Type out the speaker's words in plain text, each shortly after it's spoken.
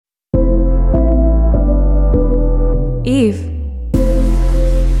believe.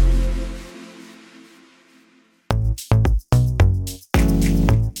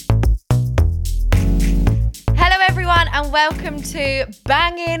 Hello everyone and welcome to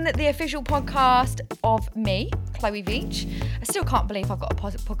Bangin', the official podcast of me, Chloe Veach. I still can't believe I've got a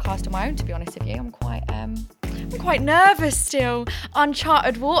podcast of my own, to be honest with you. I'm quite nervous still,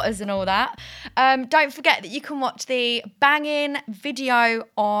 uncharted waters and all that. Don't forget that you can watch the Bangin' video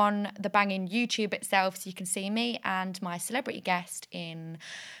on the Bangin' YouTube itself, so you can see me and my celebrity guest in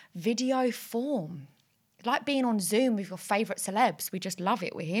video form. Like being on Zoom with your favourite celebs. We just love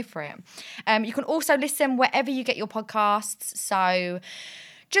it. We're here for it. You can also listen wherever you get your podcasts. So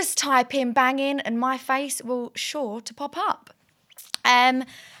just type in Bangin' and my face will sure to pop up. I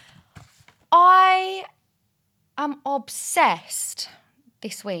am obsessed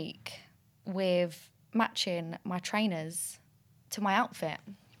this week with matching my trainers to my outfit.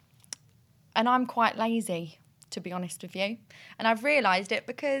 And I'm quite lazy, to be honest with you. And I've realised it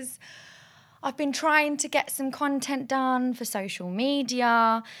because I've been trying to get some content done for social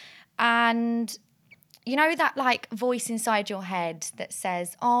media, and you know that like voice inside your head that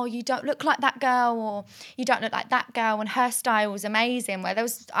says, oh, you don't look like that girl, or you don't look like that girl, and her style was amazing.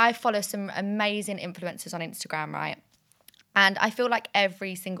 I follow some amazing influencers on Instagram, right? And I feel like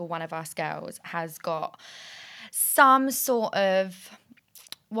every single one of us girls has got some sort of,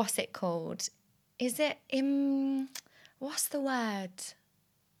 what's it called? Is it what's the word?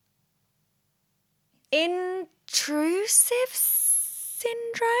 Intrusive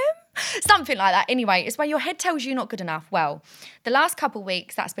syndrome? Something like that. Anyway, it's where your head tells you you're not good enough. Well, the last couple of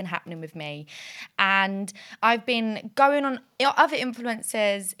weeks, that's been happening with me. And I've been going on other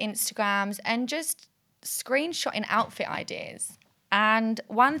influencers' Instagrams and just screenshotting outfit ideas. And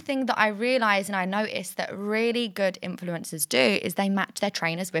one thing that I realised and I noticed that really good influencers do is they match their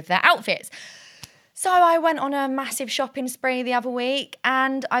trainers with their outfits. So I went on a massive shopping spree the other week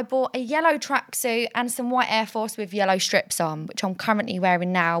and I bought a yellow tracksuit and some white Air Force with yellow strips on, which I'm currently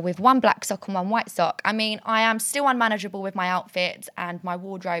wearing now with one black sock and one white sock. I mean, I am still unmanageable with my outfits and my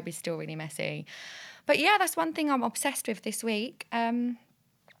wardrobe is still really messy. But yeah, that's one thing I'm obsessed with this week.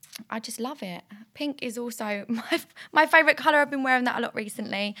 I just love it. Pink is also my favourite colour. I've been wearing that a lot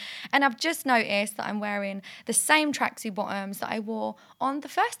recently. And I've just noticed that I'm wearing the same tracksuit bottoms that I wore on the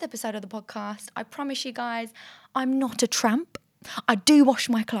first episode of the podcast. I promise you guys, I'm not a tramp. I do wash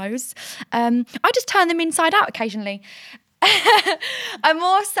my clothes. I just turn them inside out occasionally. I'm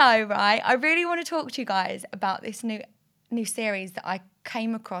also, right, I really want to talk to you guys about this new series that I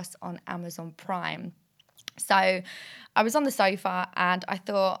came across on Amazon Prime. So I was on the sofa and I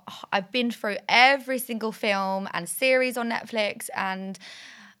thought, I've been through every single film and series on Netflix, and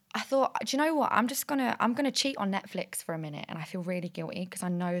I thought, do you know what? I'm gonna cheat on Netflix for a minute, and I feel really guilty because I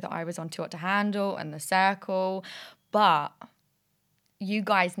know that I was on Too Hot to Handle and The Circle, but you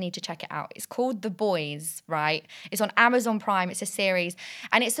guys need to check it out. It's called The Boys, right? It's on Amazon Prime. It's a series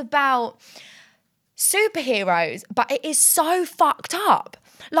and it's about superheroes, but it is so fucked up.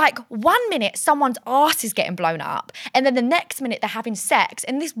 Like 1 minute someone's ass is getting blown up and then the next minute they're having sex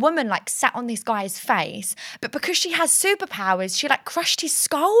and this woman like sat on this guy's face, but because she has superpowers she like crushed his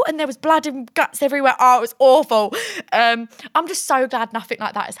skull and there was blood and guts everywhere. Oh, it was awful. I'm just so glad nothing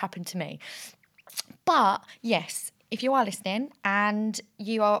like that has happened to me. But yes, if you are listening and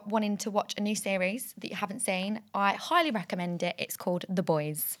you are wanting to watch a new series that you haven't seen, I highly recommend it. It's called The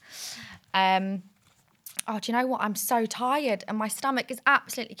Boys. Oh, do you know what? I'm so tired and my stomach is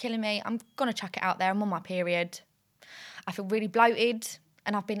absolutely killing me. I'm going to chuck it out there. I'm on my period. I feel really bloated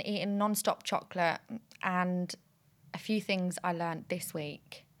and I've been eating non-stop chocolate. And a few things I learned this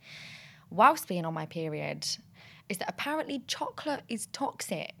week whilst being on my period is that apparently chocolate is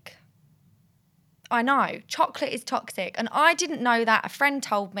toxic. I know, chocolate is toxic. And I didn't know that. A friend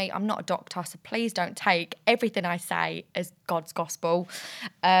told me. I'm not a doctor, so please don't take everything I say as God's gospel.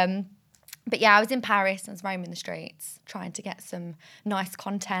 But yeah, I was in Paris. I was roaming the streets, trying to get some nice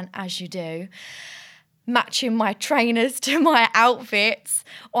content, as you do, matching my trainers to my outfits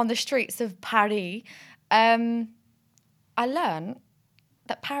on the streets of Paris. I learned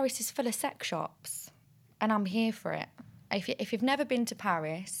that Paris is full of sex shops, and I'm here for it. If you've never been to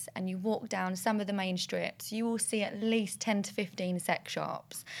Paris and you walk down some of the main strips, you will see at least 10 to 15 sex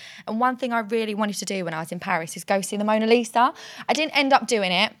shops. And one thing I really wanted to do when I was in Paris is go see the Mona Lisa. I didn't end up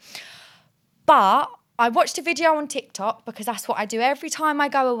doing it. But I watched a video on TikTok because that's what I do every time I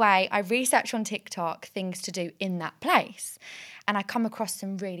go away. I research on TikTok things to do in that place. And I come across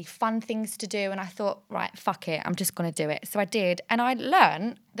some really fun things to do. And I thought, right, fuck it, I'm just going to do it. So I did. And I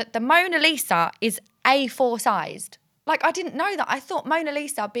learned that the Mona Lisa is A4 sized. Like, I didn't know that. I thought Mona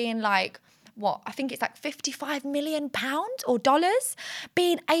Lisa being like I think it's like £55 million or dollars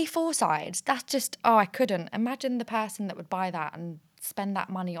being A4 size. That's just, I couldn't. Imagine the person that would buy that and spend that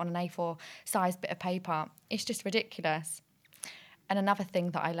money on an A4 size bit of paper. It's just ridiculous. And another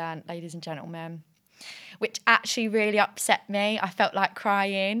thing that I learned, ladies and gentlemen, which actually really upset me, I felt like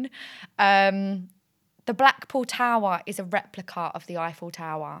crying. The Blackpool Tower is a replica of the Eiffel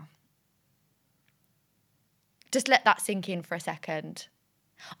Tower. Just let that sink in for a second.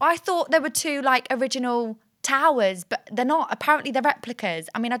 I thought there were two like original towers, but they're not. Apparently they're replicas.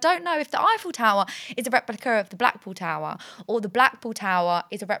 I mean, I don't know if the Eiffel Tower is a replica of the Blackpool Tower or the Blackpool Tower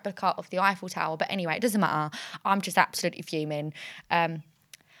is a replica of the Eiffel Tower. But anyway, it doesn't matter. I'm just absolutely fuming.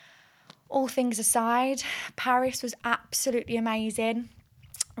 All things aside, Paris was absolutely amazing.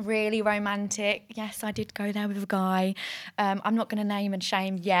 Really romantic. Yes, I did go there with a guy. I'm not going to name and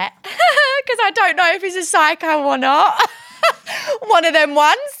shame yet because I don't know if he's a psycho or not. One of them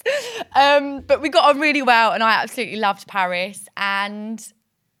ones. But we got on really well and I absolutely loved Paris. And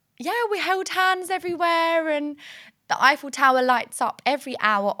yeah, we held hands everywhere and the Eiffel Tower lights up every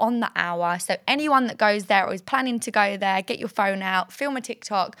hour on the hour. So anyone that goes there or is planning to go there, get your phone out, film a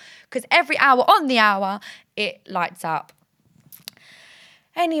TikTok because every hour on the hour, it lights up.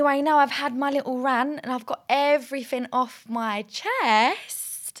 Anyway, now I've had my little rant and I've got everything off my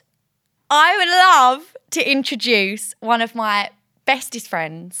chest. I would love to introduce one of my bestest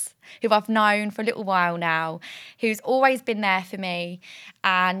friends who I've known for a little while now, who's always been there for me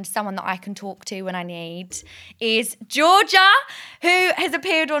and someone that I can talk to when I need, is Georgia, who has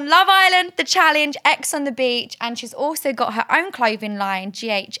appeared on Love Island, The Challenge, X on the Beach, and she's also got her own clothing line,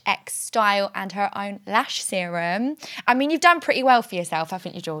 GHX Style, and her own lash serum. I mean, you've done pretty well for yourself,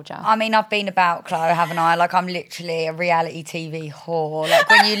 haven't you, Georgia? I mean, I've been about, Chloe, haven't I? Like, I'm literally a reality TV whore. Like,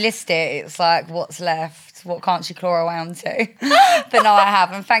 when you list it, it's like, what's left? What can't she claw around to? But no, I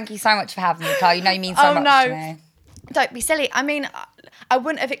haven't. Thank you so much for having me, Chloe. You know you mean so much to me. Don't be silly. I mean, I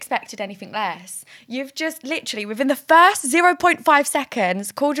wouldn't have expected anything less. You've just literally, within the first 0.5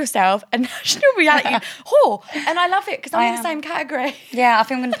 seconds, called yourself a national reality whore. And I love it because I'm in the same category. Yeah, I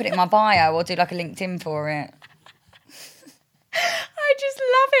think I'm going to put it in my bio or do like a LinkedIn for it. I just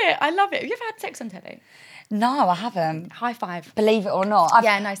love it. I love it. Have you ever had sex on telly? No, I haven't. High five. Believe it or not.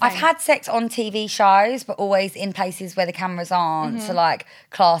 I've had sex on TV shows, but always in places where the cameras aren't. Mm-hmm. So like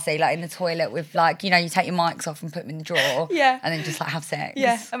classy, like in the toilet with like, you know, you take your mics off and put them in the drawer. Yeah. And then just like have sex.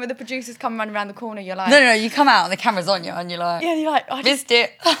 Yeah. And when the producers come running around the corner, you're like... No, you come out and the camera's on you and you're like... Yeah, you're like... I missed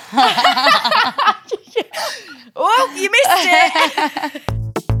it. Oh, you missed it.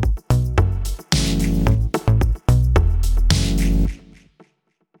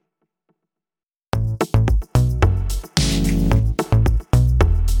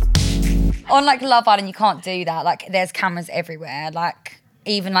 On like Love Island, you can't do that. Like there's cameras everywhere. Like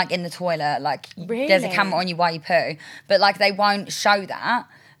even like in the toilet, like really? There's a camera on you while you poo. But like they won't show that.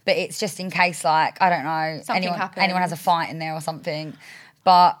 But it's just in case like, I don't know, anyone has a fight in there or something.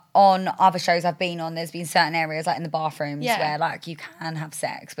 But on other shows I've been on, there's been certain areas like in the bathrooms where like you can have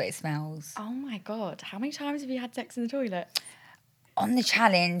sex, but it smells. Oh my God. How many times have you had sex in the toilet? On the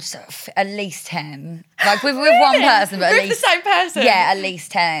challenge, at least 10. Like with one person, but at least... the same person? Yeah, at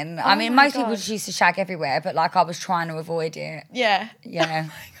least 10. Oh I mean, most people just used to shag everywhere, but like I was trying to avoid it. Yeah. Yeah.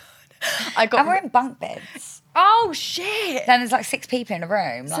 Oh my God. And we're in bunk beds. Oh, shit. Then there's like 6 people in a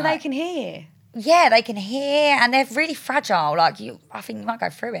room. So they can hear? Yeah, they can hear, and they're really fragile. Like, I think you might go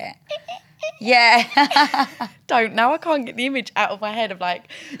through it. Yeah. Don't know. I can't get the image out of my head of like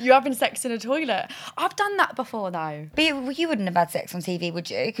you having sex in a toilet. I've done that before though. But you wouldn't have had sex on TV, would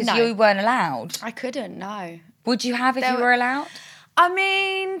you? Because no. You weren't allowed. I couldn't, no. Would you have if you were allowed? I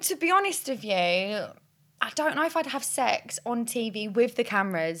mean, to be honest with you, I don't know if I'd have sex on TV with the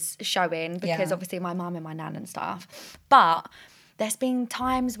cameras showing because obviously my mum and my nan and stuff. But there's been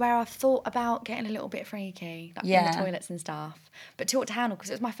times where I've thought about getting a little bit freaky, like in the toilets and stuff. But too hot to handle because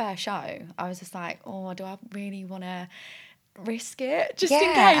it was my first show. I was just like, oh, do I really want to risk it? Just in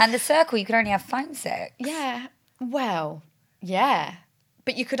case. And the circle, you could only have phone sex. Yeah. Well, yeah.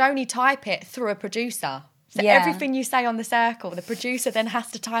 But you could only type it through a producer. So everything you say on the circle, the producer then has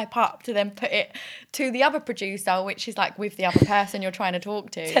to type up to then put it to the other producer, which is like with the other person you're trying to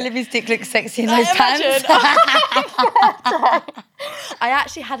talk to. Tell him his dick looks sexy in those pants. I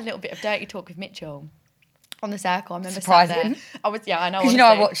actually had a little bit of dirty talk with Mitchell on the circle. I remember surprising. I was, I know. Because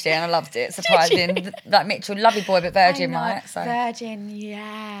I watched it and I loved it. Surprising. Like Mitchell, lovely boy, but virgin, right? So. Virgin,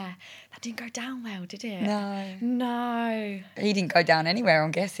 yeah. That didn't go down well, did it? No. He didn't go down anywhere,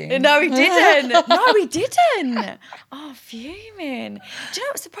 I'm guessing. No, he didn't. No, he didn't. Oh, fuming. Do you know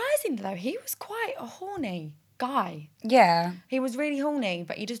what's surprising though? He was quite a horny guy. Yeah. He was really horny,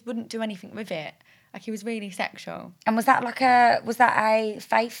 but he just wouldn't do anything with it. Like, he was really sexual. And was that a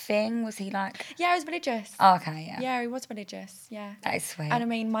faith thing? Was he like... Yeah, he was religious. Oh, okay, yeah. Yeah, he was religious, yeah. That is sweet. And I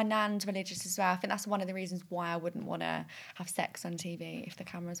mean, my nan's religious as well. I think that's one of the reasons why I wouldn't want to have sex on TV if the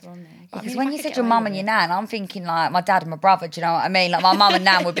cameras were on there. Because when you said your mum and your nan, I'm thinking like my dad and my brother, do you know what I mean? Like my mum and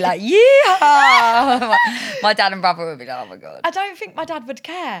nan would be like, yeah. My dad and brother would be like, oh my God. I don't think my dad would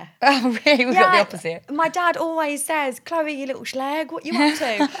care. Oh, really? We've got the opposite. My dad always says, Chloe, you little schleg, what you up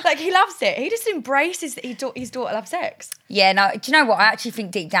to? Like, he loves it. He just embraces that his daughter loves sex. Yeah, no, do you know what? I actually think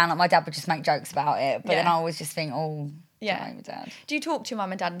deep down, like, my dad would just make jokes about it. But then I always just think, my dad. Do you talk to your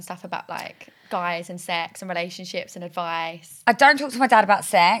mum and dad and stuff about, like, guys and sex and relationships and advice? I don't talk to my dad about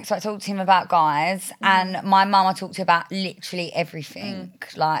sex. I talk to him about guys. And my mum I talk to about literally everything.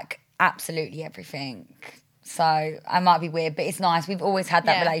 Like, absolutely everything. So I might be weird, but it's nice. We've always had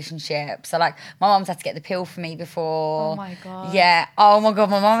that relationship. So like my mum's had to get the pill for me before. Oh my God. Yeah. Oh my God,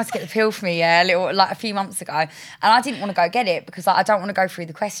 my mum had to get the pill for me, a few months ago. And I didn't want to go get it because like, I don't want to go through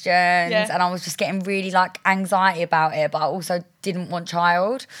the questions. Yeah. And I was just getting really like anxiety about it, but I also didn't want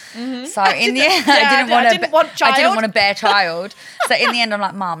child. Mm-hmm. So in the end, I didn't want to bear child. So in the end, I'm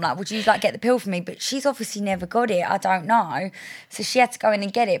like, Mum, like, would you like get the pill for me? But she's obviously never got it. I don't know. So she had to go in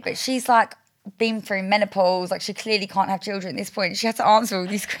and get it. But she's like, been through menopause, like she clearly can't have children at this point. She had to answer all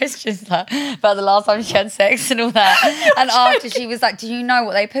these questions like about the last time she had sex and all that. And after she was like, do you know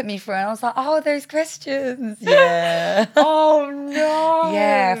what they put me through? And I was like, oh, those questions. Yeah. Oh no.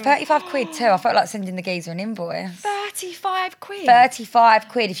 Yeah, 35 quid too. I felt like sending the geezer an invoice. 35 quid? 35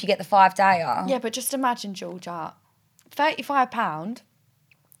 quid if you get the 5-dayer. Yeah, but just imagine, Georgia, £35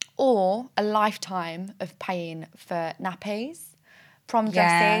 or a lifetime of paying for nappies, prom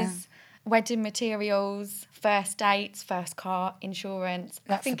dresses, wedding materials, first dates, first car, insurance.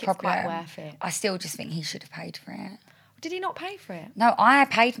 That's I think the problem. It's quite worth it. I still just think he should have paid for it. Did he not pay for it? No, I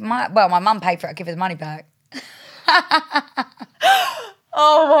paid my mum paid for it. I give her the money back.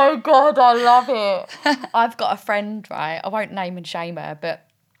 Oh my God, I love it. I've got a friend, right? I won't name and shame her, but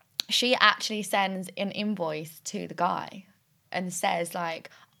she actually sends an invoice to the guy and says like,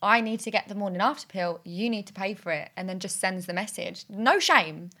 I need to get the morning after pill, you need to pay for it, and then just sends the message. No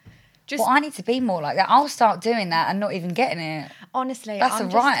shame. Well, I need to be more like that. I'll start doing that and not even getting it. Honestly, that's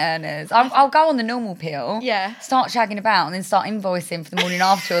right, earners. I'll go on the normal pill. Yeah. Start shagging about and then start invoicing for the morning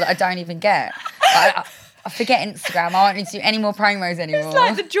after that I don't even get. I forget Instagram. I won't need to do any more promos anymore. It's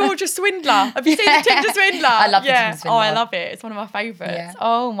like the Georgia Swindler. Have you seen the Tinder Swindler? I love the Tinder Swindler. Oh, I love it. It's one of my favourites. Yeah.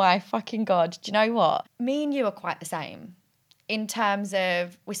 Oh my fucking God. Do you know what? Me and you are quite the same in terms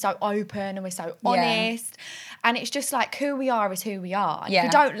of we're so open and we're so honest. And it's just like who we are is who we are. And if we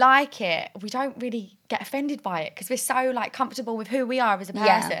don't like it, we don't really get offended by it because we're so like comfortable with who we are as a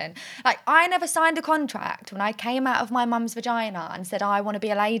person. Like I never signed a contract when I came out of my mum's vagina and said I want to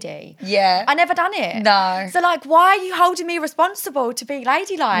be a lady. Yeah. I never done it. No. So like why are you holding me responsible to be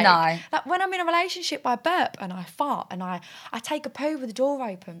ladylike? No. Like when I'm in a relationship I burp and I fart and I take a poo with the door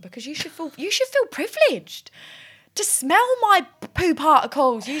open because you should feel privileged. To smell my poo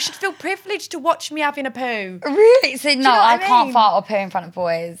particles. You should feel privileged to watch me having a poo. Really? So no, I mean? can't fart or poo in front of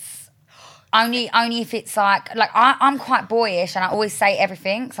boys. Only if it's like I'm quite boyish and I always say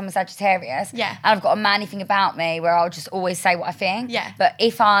everything because I'm a Sagittarius. Yeah. And I've got a manly thing about me where I'll just always say what I think. Yeah. But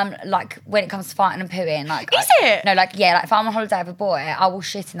if I'm like when it comes to farting and pooing, like it? No, like if I'm on holiday with a boy, I will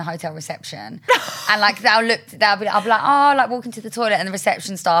shit in the hotel reception. And like I'll be like, oh, like walking to the toilet and the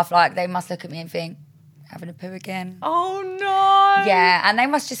reception staff like they must look at me and think, having a poo again. Oh no. Yeah, and they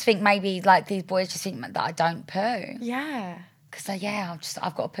must just think maybe like these boys just think that I don't poo. Yeah. Because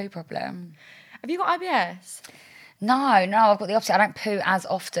I've got a poo problem. Have you got IBS? No, I've got the opposite. I don't poo as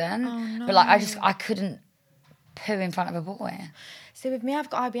often. Oh no. But like I couldn't poo in front of a boy. See, with me, I've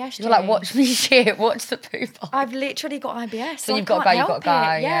got IBS. You're like, watch me shit, watch the poo box. I've literally got IBS. So you've got to go.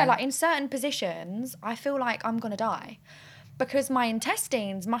 Yeah, like in certain positions, I feel like I'm gonna die. Because my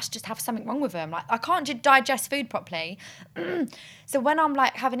intestines must just have something wrong with them. Like I can't digest food properly. So when I'm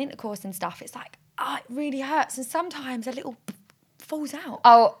like having intercourse and stuff, it's like, it really hurts. And sometimes a little falls out.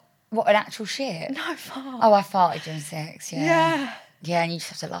 Oh, what, an actual shit? No, fart. Oh, I farted during sex, yeah. Yeah. Yeah, and you just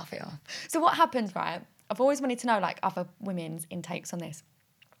have to laugh it off. So what happens, right? I've always wanted to know like other women's intakes on this.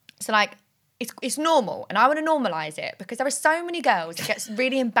 So like, it's normal. And I want to normalise it because there are so many girls that get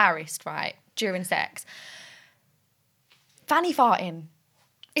really embarrassed, right, during sex. Fanny farting.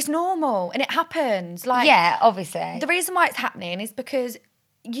 It's normal and it happens. Like yeah, obviously. The reason why it's happening is because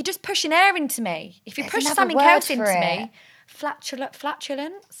you're just pushing air into me. If you push something else into me,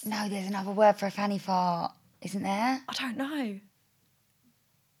 flatulence? No, there's another word for a fanny fart, isn't there? I don't know.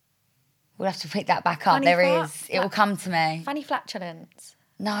 We'll have to pick that back up. It will come to me. Funny flatulence.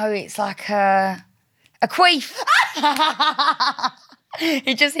 No, it's like a queef.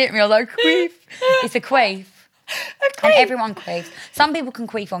 It just hit me. I was like, queef. It's a queef. And everyone queefs. Some people can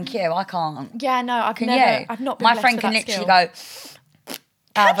queef on cue. I can't. Yeah, no, I've not been My friend can literally go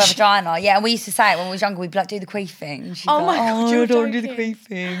out of her vagina. Yeah, and we used to say it when we was younger. We'd be like, do the queef thing. Oh my God, you're don't do joking. the queef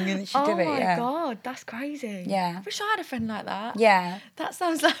thing. And then she'd do it, Oh my God, that's crazy. Yeah. I wish I had a friend like that. Yeah. That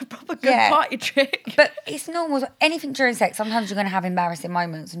sounds like a proper good party trick. But it's normal. Anything during sex, sometimes you're going to have embarrassing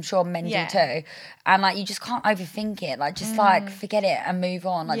moments. I'm sure men do too. And like, you just can't overthink it. Like, just like, forget it and move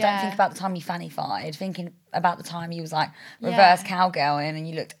on. Like, don't think about the time you fanny-fied. Thinking about the time you was like reverse cowgirling and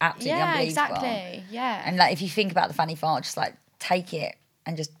you looked absolutely unbelievable. Exactly. Yeah. And like, if you think about the fanny fart, just like take it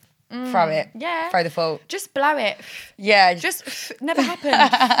and just throw it. Yeah. Throw the fault. Just blow it. Yeah. Just never happened.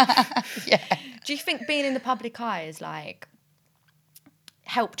 Yeah. Do you think being in the public eye is like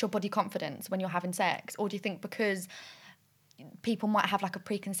helped your body confidence when you're having sex? Or do you think because people might have like a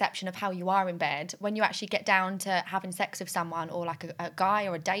preconception of how you are in bed, when you actually get down to having sex with someone or like a guy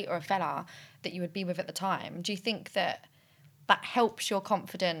or a date or a fella that you would be with at the time, do you think that helps your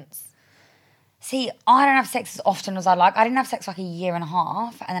confidence? See, I don't have sex as often as I like. I didn't have sex for like a year and a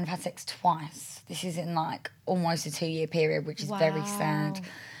half, and then I've had sex twice. This is in like almost a 2-year period, which is very sad.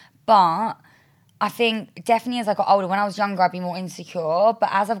 But I think definitely as I got older, when I was younger, I'd be more insecure. But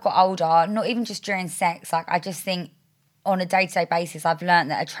as I've got older, not even just during sex, like I just think on a day-to-day basis, I've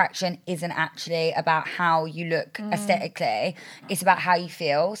learned that attraction isn't actually about how you look aesthetically. It's about how you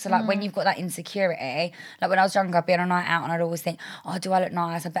feel. So, like, when you've got that insecurity, like, when I was younger, I'd be on a night out and I'd always think, oh, do I look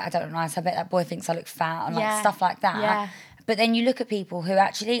nice? I bet I don't look nice. I bet that boy thinks I look fat and, like, stuff like that. Yeah. But then you look at people who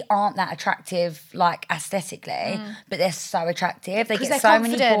actually aren't that attractive, like, aesthetically, but they're so attractive. They get so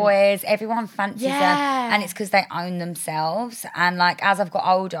confident. many boys. Everyone fancies them. Yeah. And it's because they own themselves. And, like, as I've got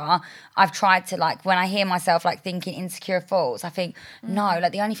older, I've tried to, like, when I hear myself, like, thinking insecure thoughts, I think, no,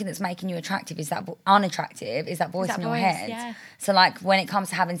 like, the only thing that's making you attractive is that unattractive is that voice in your head. Yeah. So, like, when it comes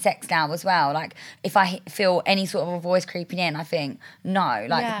to having sex now as well, like, if I feel any sort of a voice creeping in, I think, no,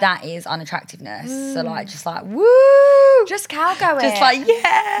 like, that is unattractiveness. So, like, just like, woo! Just cowgirl it. Just like,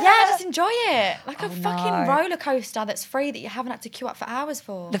 yeah. Yeah, just enjoy it. Like a fucking roller coaster that's free that you haven't had to queue up for hours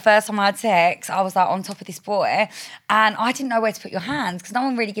for. The first time I had sex, I was like on top of this boy and I didn't know where to put your hands because no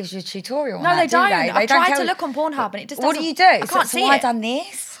one really gives you a tutorial on that, they don't. They I've tried to look on Pornhub and it just doesn't. What do you do? I can't see it. I done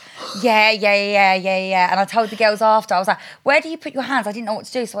this. Yeah. And I told the girls after, I was like, where do you put your hands? I didn't know what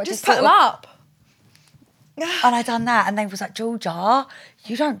to do. So I just put them up. And I done that, and they was like, Georgia,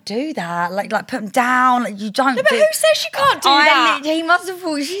 you don't do that. Like put them down. Like, you don't. No, but who says she can't do that? He must have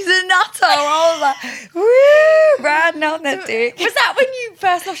thought she's a nutter. I was like, woo, riding on that dick. Was that when you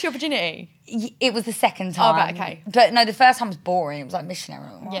first lost your virginity? It was the second time. Oh, right, okay. But no, the first time was boring. It was like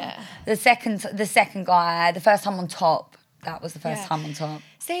missionary. Yeah. The second guy, the first time on top. That was the first time on top.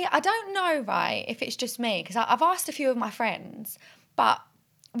 See, I don't know, right, if it's just me, because I've asked a few of my friends, but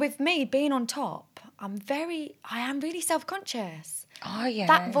with me being on top, I am really self-conscious. Oh, yeah.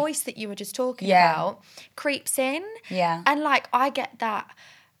 That voice that you were just talking about creeps in. Yeah. And, like, I get that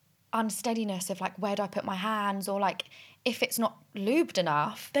unsteadiness of, like, where do I put my hands? Or, like, if it's not lubed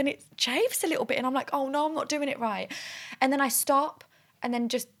enough, then it chafes a little bit. And I'm like, oh, no, I'm not doing it right. And then I stop and then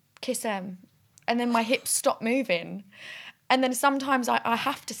just kiss them. And then my hips stop moving. And then sometimes I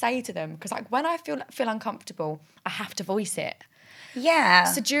have to say to them, because, like, when I feel uncomfortable, I have to voice it. Yeah.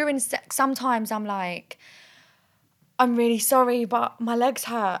 So during sex, sometimes I'm like, I'm really sorry, but my legs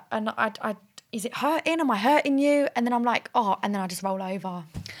hurt, and I is it hurting? Am I hurting you? And then I'm like, oh, and then I just roll over.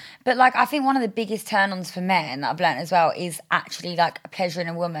 But, like, I think one of the biggest turn-ons for men that I've learned as well is actually, like, pleasuring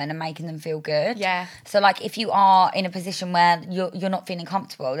a woman and making them feel good. Yeah. So, like, if you are in a position where you're not feeling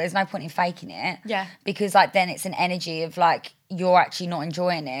comfortable, there's no point in faking it. Yeah. Because, like, then it's an energy of, like, you're actually not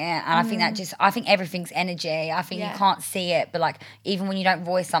enjoying it. And I think I think everything's energy. I think you can't see it, but, like, even when you don't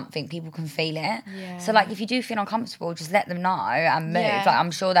voice something, people can feel it. Yeah. So, like, if you do feel uncomfortable, just let them know and move. Yeah. Like,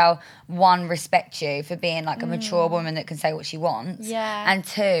 I'm sure they'll, one, respect you for being, like, a mature woman that can say what she wants. Yeah. And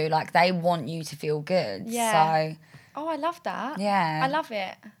two, like, they want you to feel good. Yeah. So. Oh, I love that. Yeah. I love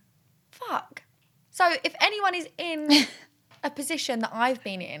it. Fuck. So if anyone is in a position that I've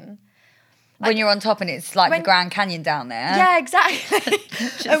been in, when you're on top and it's like the Grand Canyon down there. Yeah, exactly.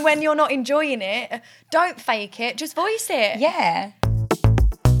 And when you're not enjoying it, don't fake it, just voice it. Yeah.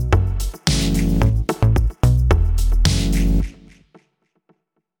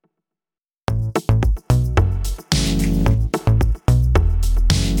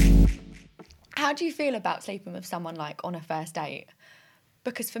 How do you feel about sleeping with someone, like, on a first date?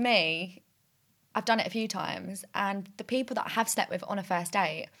 Because for me, I've done it a few times, and the people that I have slept with on a first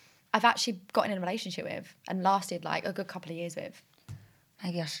date, I've actually gotten in a relationship with and lasted like a good couple of years with.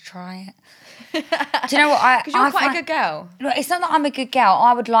 Maybe I should try it. Do you know what? Because you're quite a good girl. Look, it's not that I'm a good girl.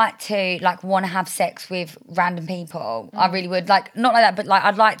 I would like to want to have sex with random people. I really would. Like, not like that, but like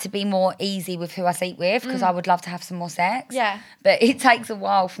I'd like to be more easy with who I sleep with because I would love to have some more sex. Yeah. But it takes a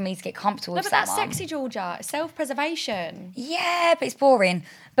while for me to get comfortable with someone. No, but that's sexy, Georgia. Self-preservation. Yeah, but it's boring.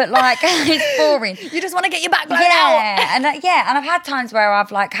 But like, it's boring. You just want to get your back blown out. And I've had times where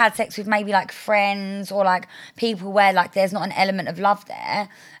I've like had sex with maybe like friends or like people where like there's not an element of love there.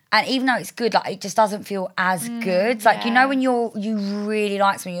 And even though it's good, like it just doesn't feel as good. Like, you know, when you really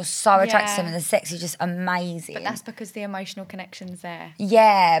like someone, you're so attracted to them and the sex is just amazing. But that's because the emotional connection's there.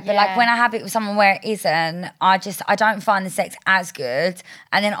 Yeah, but like when I have it with someone where it isn't, I don't find the sex as good.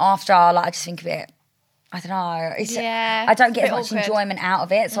 And then after, like, I just think of it, I don't know. I don't get as much enjoyment out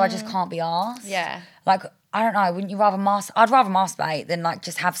of it, so I just can't be arsed. Yeah. Like, I don't know, wouldn't you rather I'd rather masturbate than like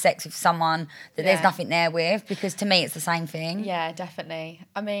just have sex with someone that there's nothing there with, because to me it's the same thing. Yeah, definitely.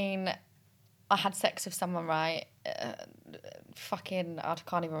 I mean, I had sex with someone, right? I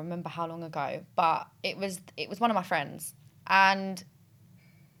can't even remember how long ago, but it was one of my friends, and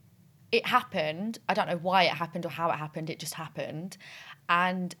it happened. I don't know why it happened or how it happened. It just happened.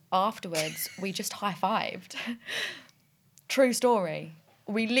 And afterwards, we just high-fived. True story.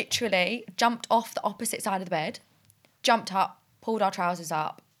 We literally jumped off the opposite side of the bed, jumped up, pulled our trousers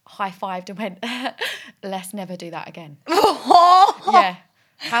up, high-fived and went, let's never do that again. Yeah.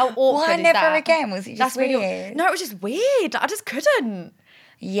 How awkward Why is never that? again? Was it just weird? No, it was just weird. I just couldn't.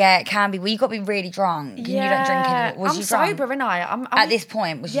 Yeah, it can be. Well, you got to be really drunk. You don't drink anymore. Was you drunk? I'm sober, innit? I'm at this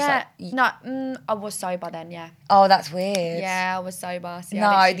point, was you no, I was sober then, yeah. Oh, that's weird. Yeah, I was sober. So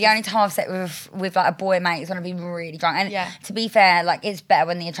no, the only time I've slept with like a boy mate is when I've been really drunk. And to be fair, like it's better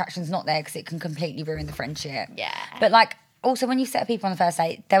when the attraction's not there because it can completely ruin the friendship. Yeah. But like, also, when you set people on the first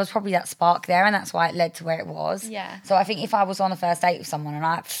date, there was probably that spark there, and that's why it led to where it was. Yeah. So I think if I was on a first date with someone and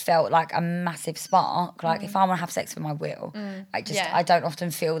I felt like a massive spark, like if I want to have sex with my will, I don't often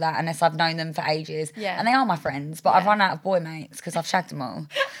feel that unless I've known them for ages. Yeah. And they are my friends, but I've run out of boy mates because I've shagged them all.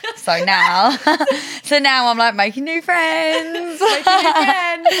 So now, I'm like making new friends. So you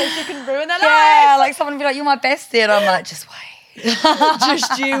can ruin their life. Yeah, like someone would be like, "You're my bestie," and I'm like, "Just wait."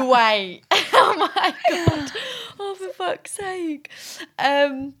 Just you wait. Oh my God. Oh, for fuck's sake.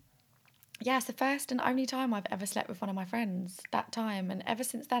 It's the first and only time I've ever slept with one of my friends, that time. And ever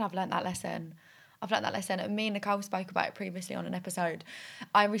since then, I've learnt that lesson. And me and Nicole spoke about it previously on an episode.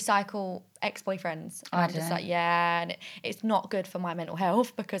 I recycle ex-boyfriends. And I'm just like, and it's not good for my mental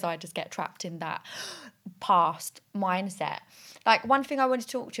health because I just get trapped in that past mindset. Like, one thing I wanted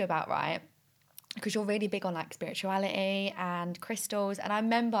to talk to you about, right? Because you're really big on like spirituality and crystals. And I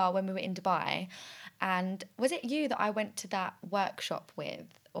remember when we were in Dubai, and was it you that I went to that workshop with,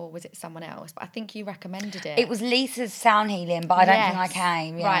 or was it someone else? But I think you recommended it. It was Lisa's sound healing, but I don't think I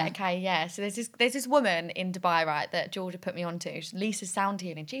came. Yeah. Right, okay, yeah. So there's this woman in Dubai, right, that Georgia put me onto. Lisa's sound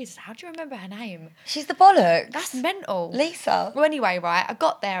healing. Jesus, how do you remember her name? She's the bollocks. That's mental. Lisa. Well, anyway, right, I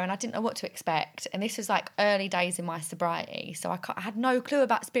got there and I didn't know what to expect. And this was like early days in my sobriety. So I had no clue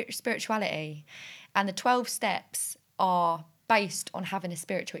about spirituality. And the 12 steps are based on having a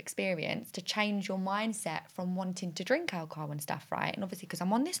spiritual experience to change your mindset from wanting to drink alcohol and stuff, right? And obviously, because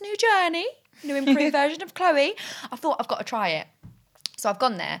I'm on this new journey, new improved version of Chloe, I thought I've got to try it. So I've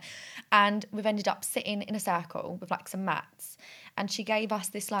gone there and we've ended up sitting in a circle with like some mats, and she gave us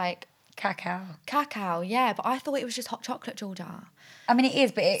this like Cacao, yeah, but I thought it was just hot chocolate, Georgia. I mean, it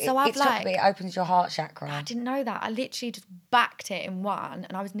is, but it's chocolate, but it opens your heart chakra. I didn't know that. I literally just backed it in one,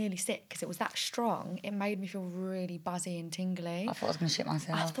 and I was nearly sick because it was that strong. It made me feel really buzzy and tingly. I thought I was going to shit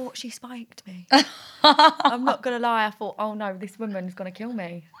myself. I thought she spiked me. I'm not going to lie. I thought, oh no, this woman's going to kill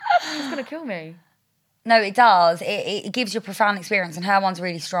me. She's going to kill me. No, it does. It gives you a profound experience, and her one's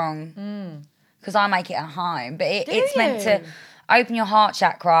really strong. Because I make it at home, but it's meant to open your heart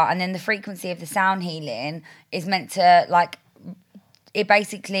chakra, and then the frequency of the sound healing is meant to like, it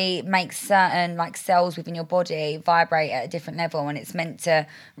basically makes certain like cells within your body vibrate at a different level, and it's meant to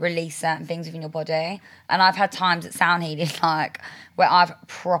release certain things within your body. And I've had times at sound healing like where I've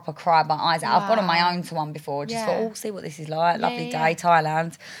proper cried my eyes out. I've gone on my own to one before, just thought, see what this is like. Lovely day,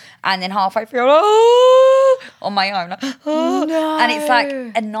 Thailand. And then halfway through, on my own, like, and it's like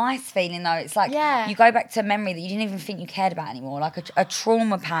a nice feeling though. It's like you go back to a memory that you didn't even think you cared about anymore, like a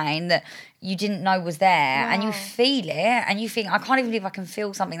trauma pain that you didn't know was there, and you feel it, and you think, I can't even believe I can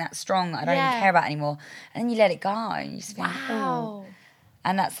feel something that strong that I don't even care about anymore, and then you let it go, and you just think,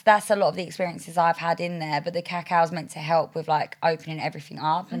 And that's a lot of the experiences I've had in there. But the cacao's meant to help with like opening everything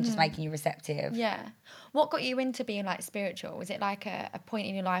up and just making you receptive. Yeah. What got you into being like spiritual? Was it like a point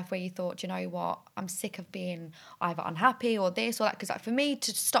in your life where you thought, do you know what, I'm sick of being either unhappy or this or that? Because like for me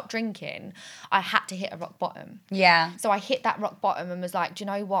to stop drinking, I had to hit a rock bottom. Yeah. So I hit that rock bottom and was like, do you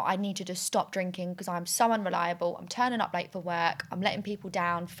know what, I need to just stop drinking because I'm so unreliable. I'm turning up late for work. I'm letting people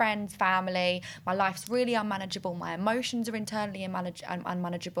down, friends, family. My life's really unmanageable. My emotions are internally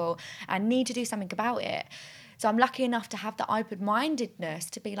unmanageable. I need to do something about it. So I'm lucky enough to have the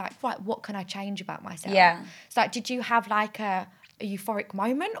open-mindedness to be like, right, what can I change about myself? Yeah. So like, did you have like a euphoric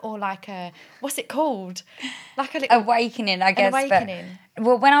moment or like a, what's it called? Like a little awakening, I guess. Awakening. But,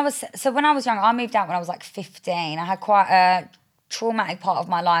 well, when I was young, I moved out when I was like 15. I had quite a traumatic part of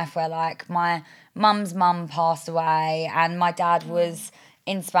my life where like my mum's mum passed away and my dad was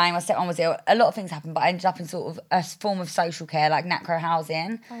in Spain. My stepmom was ill. A lot of things happened, but I ended up in sort of a form of social care, like NACRO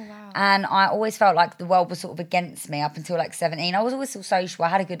housing. Oh, wow. And I always felt like the world was sort of against me up until like 17. I was always still social. I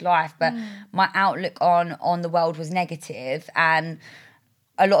had a good life, but my outlook on the world was negative, and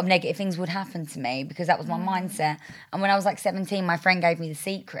a lot of negative things would happen to me because that was my mindset. And when I was like 17, my friend gave me The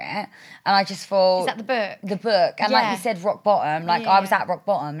Secret, and I just thought... Is that the book? The book. And like you said, rock bottom. Like I was at rock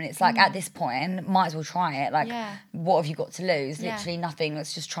bottom, and it's like at this point, might as well try it. Like what have you got to lose? Literally nothing.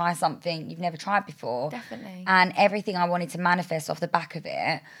 Let's just try something you've never tried before. Definitely. And everything I wanted to manifest off the back of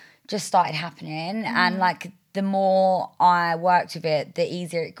it just started happening. And like the more I worked with it, the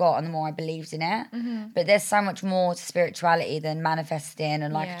easier it got and the more I believed in it. But there's so much more to spirituality than manifesting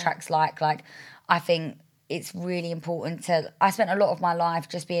and like attracts like I think it's really important to... I spent a lot of my life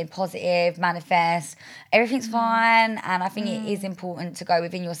just being positive, manifest, everything's fine. And I think it is important to go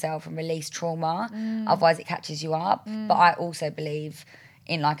within yourself and release trauma. Otherwise it catches you up. But I also believe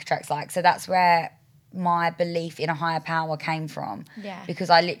in like attracts like. So that's where my belief in a higher power came from. Yeah. Because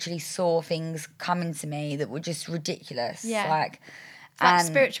I literally saw things coming to me that were just ridiculous. Yeah. Like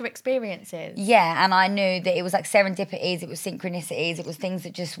spiritual experiences. Yeah, and I knew that it was like serendipities, it was synchronicities, it was things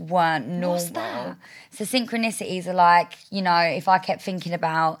that just weren't normal. What's that? So synchronicities are like, you know, if I kept thinking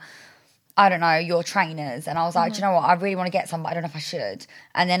about, I don't know, your trainers, and I was like, do you know what, I really want to get some, but I don't know if I should.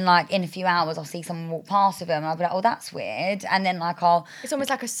 And then like in a few hours I'll see someone walk past with them and I'll be like, oh, that's weird. And then like it's almost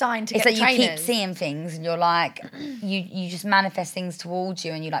like a sign to it's get like trainers. You keep seeing things and you're like, you just manifest things towards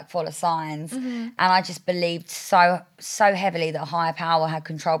you and you like follow signs. And I just believed so heavily that a higher power had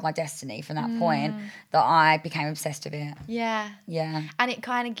controlled my destiny from that point that I became obsessed with it. Yeah. Yeah. And it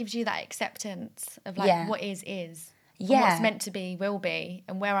kind of gives you that acceptance of like what is. Yeah. And what's meant to be will be,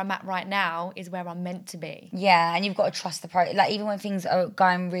 and where I'm at right now is where I'm meant to be. Yeah, and you've got to trust the process. Like even when things are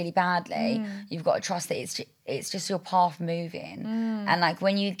going really badly, you've got to trust that it's just your path moving. And like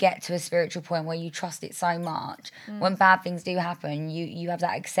when you get to a spiritual point where you trust it so much, when bad things do happen, you have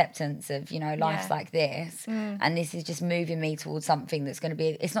that acceptance of, you know, life's like this, and this is just moving me towards something that's going to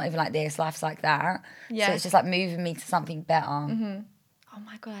be. It's not even like this. Life's like that. Yeah. So it's just like moving me to something better. Oh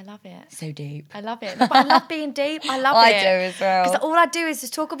my God, I love it. So deep. I love it. But I love being deep. I love it. I do as well. Because all I do is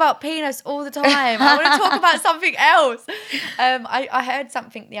just talk about penis all the time. I want to talk about something else. I heard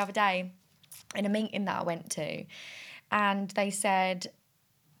something the other day in a meeting that I went to, and they said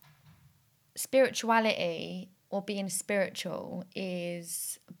spirituality or being spiritual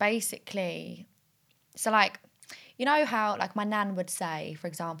is basically... So like, you know how like my nan would say, for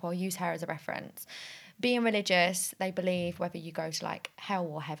example, I'll use her as a reference, being religious, they believe whether you go to like hell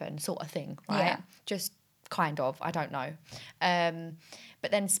or heaven sort of thing, right? Yeah. Just kind of, I don't know.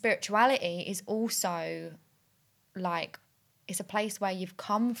 But then spirituality is also like, it's a place where you've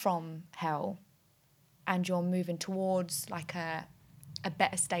come from hell and you're moving towards like a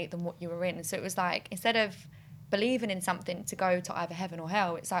better state than what you were in. So it was like, instead of believing in something to go to either heaven or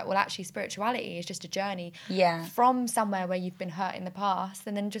hell, it's like, well, actually spirituality is just a journey from somewhere where you've been hurt in the past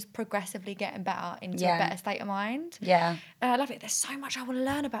and then just progressively getting better into a better state of mind. Yeah. And I love it. There's so much I want to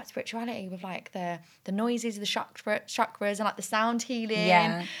learn about spirituality with like the noises, the chakras and like the sound healing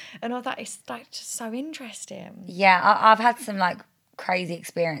and all that. It's like just so interesting. Yeah, I've had some like crazy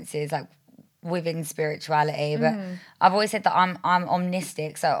experiences like within spirituality, but I've always said that I'm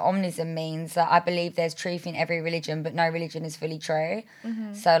omnistic. So omnism means that I believe there's truth in every religion, but no religion is fully true.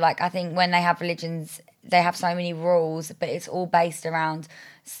 So like I think when they have religions, they have so many rules, but it's all based around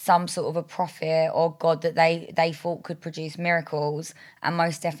some sort of a prophet or God that they thought could produce miracles, and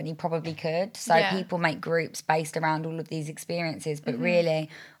most definitely probably could. So people make groups based around all of these experiences, but really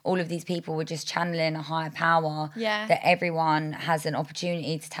all of these people were just channeling a higher power that everyone has an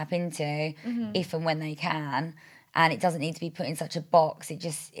opportunity to tap into if and when they can. And it doesn't need to be put in such a box.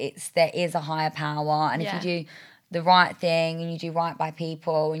 There is a higher power, and if you do the right thing and you do right by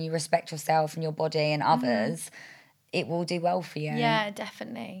people and you respect yourself and your body and others, it will do well for you. Yeah,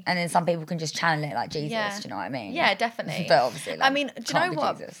 definitely. And then some people can just channel it like Jesus, do you know what I mean? Yeah, definitely. But obviously, like, I mean, do you know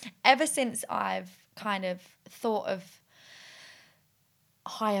what? Jesus. Ever since I've kind of thought of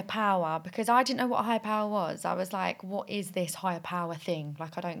higher power, because I didn't know what higher power was. I was like, what is this higher power thing?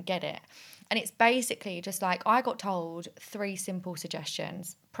 Like, I don't get it. And it's basically just like, I got told 3 simple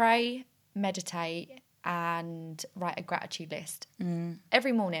suggestions: pray, meditate, and write a gratitude list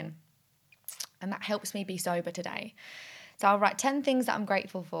every morning. And that helps me be sober today. So I'll write 10 things that I'm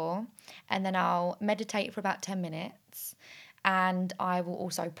grateful for, and then I'll meditate for about 10 minutes, and I will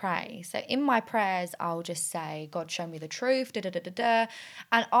also pray. So in my prayers, I'll just say, God, show me the truth, da-da-da-da-da.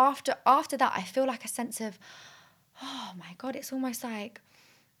 And after that, I feel like a sense of, oh my God, it's almost like,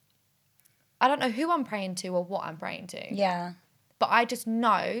 I don't know who I'm praying to or what I'm praying to. Yeah. But I just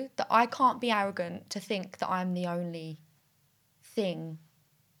know that I can't be arrogant to think that I'm the only thing,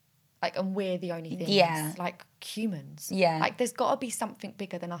 like, and we're the only things. Yeah. Like, humans. Yeah. Like, there's got to be something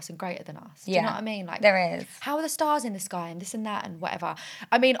bigger than us and greater than us. Do you know what I mean? Like, there is. How are the stars in the sky and this and that and whatever?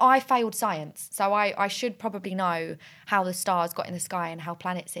 I mean, I failed science, so I should probably know how the stars got in the sky and how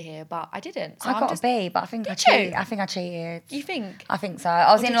planets are here, but I didn't. So I got a B, but I think I cheated. You think? I think so.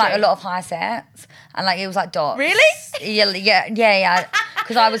 I was in like a lot of high sets, and like it was like dots. Really? Yeah.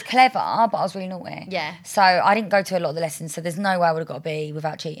 Because I was clever, but I was really naughty. Yeah. So I didn't go to a lot of the lessons, so there's no way I would have got a B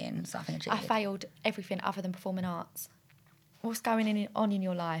without cheating. So I think I cheated. I failed everything other than performing arts. What's going on in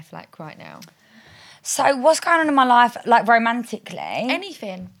your life, like, right now? So what's going on in my life, like, romantically?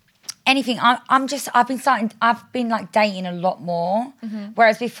 Anything. I've been like dating a lot more.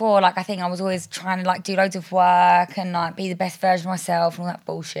 Whereas before, like, I think I was always trying to like do loads of work and like be the best version of myself and all that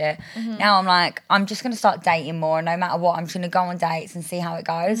bullshit. Now I'm like, I'm just going to start dating more, and no matter what, I'm just going to go on dates and see how it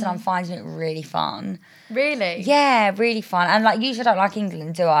goes. And I'm finding it really fun. Really? Yeah, really fun. And like, usually I don't like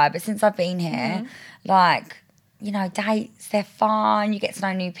England, do I? But since I've been here, like, you know, dates, they're fun, you get to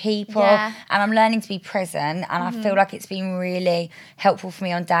know new people, and I'm learning to be present, and I feel like it's been really helpful for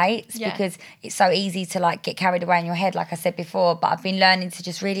me on dates because it's so easy to like get carried away in your head, like I said before, but I've been learning to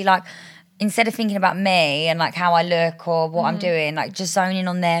just really like, instead of thinking about me and like how I look or what I'm doing, like just zoning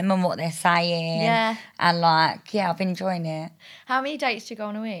on them and what they're saying. Yeah. And like, I've been enjoying it. How many dates do you go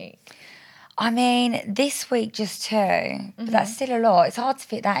on a week? I mean, this week just 2, but that's still a lot. It's hard to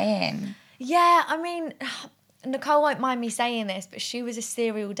fit that in. Yeah, I mean, Nicole won't mind me saying this, but she was a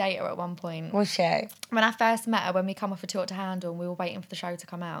serial dater at one point. Was she? When I first met her, when we come off a tour to Handle and we were waiting for the show to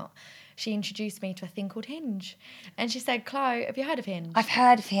come out, she introduced me to a thing called Hinge. And she said, Chloe, have you heard of Hinge? I've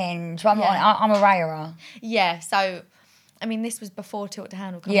heard of Hinge. I'm a rarer. Yeah, so, I mean, this was before Tour to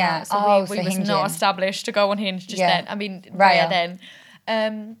Handle came out. So we was not established to go on Hinge just then. I mean, rare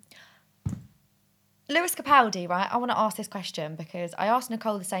then. Lewis Capaldi, right? I want to ask this question because I asked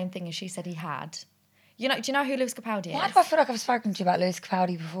Nicole the same thing and she said he had. Do you know who Lewis Capaldi is? Why do I feel like I've spoken to you about Lewis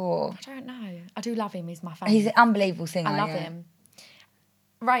Capaldi before? I don't know. I do love him. He's my favourite. He's an unbelievable singer. I love him.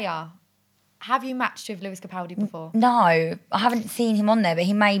 Raya, have you matched with Lewis Capaldi before? No, I haven't seen him on there, but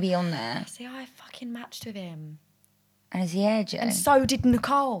he may be on there. See, I fucking matched with him. And is he edgy? And so did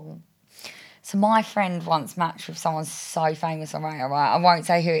Nicole. So my friend once matched with someone so famous on Raya, right? I won't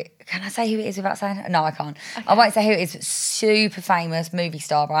say who it... Can I say who it is without saying it? No, I can't. Okay. I won't say who it is. Super famous movie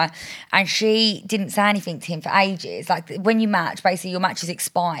star, right? And she didn't say anything to him for ages. Like, when you match, basically your matches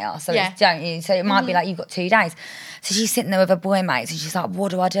expire. So don't you? So it might be like you've got 2 days. So she's sitting there with her boy mates and she's like,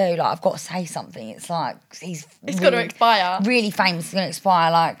 what do I do? Like, I've got to say something. It's like, it's got to expire. Really famous, it's going to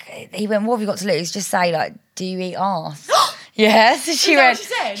expire. Like, he went, what have you got to lose? Just say, like, do you eat arse? Yeah. So she went,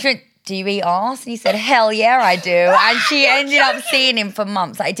 she went, do you eat arse? And he said, hell yeah, I do. And she ended up seeing him for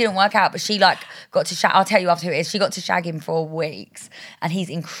months. Like, it didn't work out, but she like got to shag. I'll tell you after who it is. She got to shag him for weeks, and he's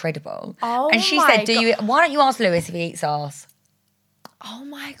incredible. Oh, and she said, why don't you ask Lewis if he eats arse? Oh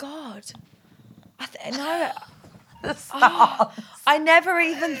my God. No. I never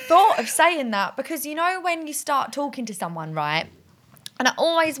even thought of saying that because, you know, when you start talking to someone, right? And I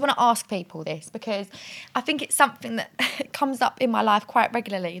always want to ask people this because I think it's something that comes up in my life quite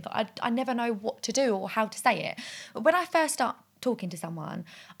regularly that I never know what to do or how to say it. But when I first start talking to someone,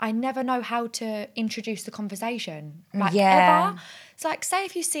 I never know how to introduce the conversation. Like, ever. It's like, say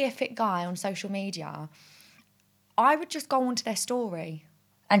if you see a fit guy on social media, I would just go onto their story.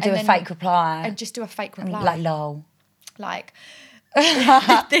 And do a fake reply. And just do a fake reply. And like, lol. Like,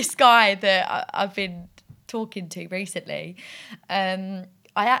 this guy that I've been talking to recently, I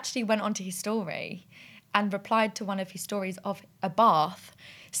actually went onto his story and replied to one of his stories of a bath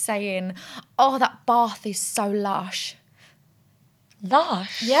saying, oh, that bath is so lush.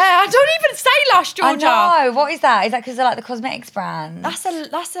 Lush? Yeah, I don't even say Lush, Georgia. I know. What is that? Is that because they're like the cosmetics brand? That's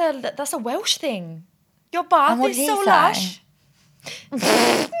a Welsh thing. Your bath what is did he so say? lush.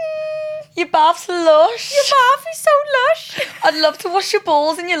 Your bath's lush. Your bath is so lush. I'd love to wash your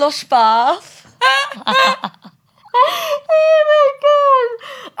balls in your lush bath. Oh my God.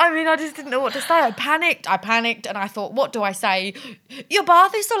 I mean, I just didn't know what to say. I panicked and I thought, what do I say? Your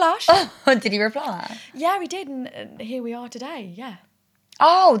bath is so lush. Oh, did he reply? Yeah, he did. And here we are today. Yeah.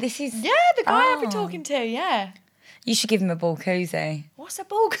 Oh, this is... Yeah, the guy I've been talking to. Yeah. You should give him a Ballcuzzi. What's a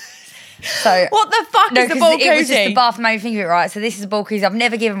Ballcuzzi? So, what the fuck is a Ballcuzzi? It was just the bath that made me think of it, right? So this is a Ballcuzzi. I've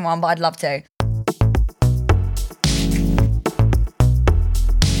never given one, but I'd love to.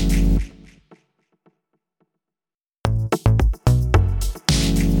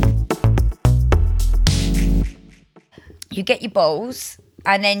 You get your balls,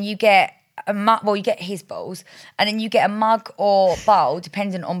 and then you get a mug. Well, you get his balls, and then you get a mug or bowl,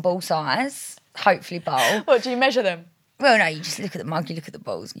 depending on ball size. Hopefully, bowl. What, do you measure them? Well, no, you just look at the mug, you look at the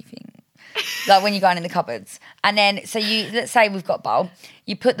balls, and you think, like when you're going in the cupboards. And then, so let's say we've got a bowl.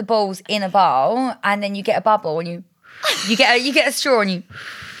 You put the balls in a bowl, and then you get a bubble, and you get a straw, and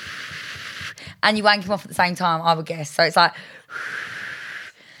you wank them off at the same time. I would guess. So it's like.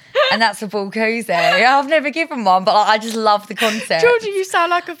 And that's a Ballcuzzi. I've never given one, but I just love the concept. Georgia, you sound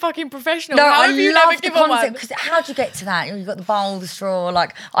like a fucking professional. No, How I have you love never the given concept. one? Because how'd you get to that? You've got the bowl, the straw.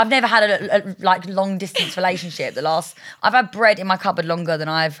 Like, I've never had a like long distance relationship. I've had bread in my cupboard longer than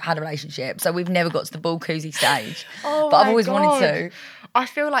I've had a relationship. So we've never got to the Ballcuzzi stage. Oh, but I've always wanted to. I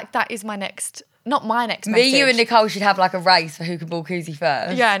feel like that is my next. Not my next Me, message. you and Nicole should have like a race for who can Ballcuzzi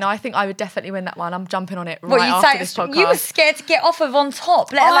first. Yeah, no, I think I would definitely win that one. I'm jumping on it after this podcast. You were scared to get off of on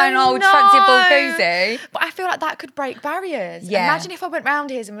top, let alone fancy a Ballcuzzi. But I feel like that could break barriers. Yeah. Imagine if I went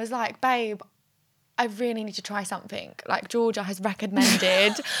round his and was like, babe, I really need to try something. Like Georgia has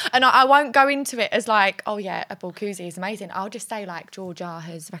recommended. And I won't go into it as like, oh yeah, a Ballcuzzi is amazing. I'll just say like Georgia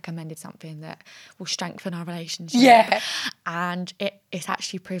has recommended something that will strengthen our relationship. Yeah. And it's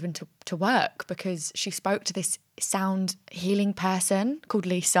actually proven to work because she spoke to this sound healing person called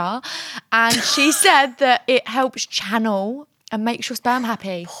Lisa. And she said that it helps channel and makes your sperm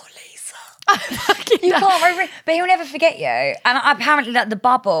happy. Poor Lisa. You can't, but he'll never forget you. And apparently, like the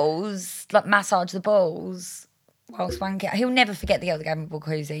bubbles, like massage the balls whilst wanking. He'll never forget the girl that gave him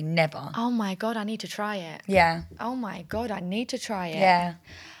Ballcuzzi. Never. Oh my God, I need to try it. Yeah. Oh my God, I need to try it. Yeah.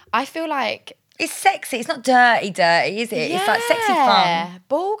 I feel like it's sexy. It's not dirty, is it? Yeah. It's like sexy fun.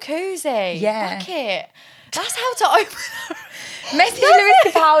 Ballcuzzi. Yeah. Fuck it. That's how to open. Message Lewis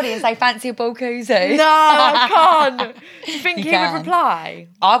Capaldi and say, fancy a Ballcuzzi. No, I can't. Do you think he would reply?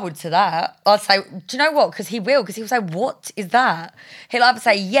 I would to that. I'd say, do you know what? Because he'll say, what is that? He'll either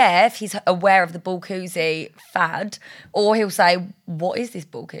say, yeah, if he's aware of the Ballcuzzi fad, or he'll say, what is this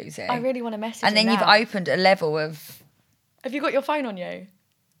Ballcuzzi? I really want to message and him then now. You've opened a level of... Have you got your phone on you?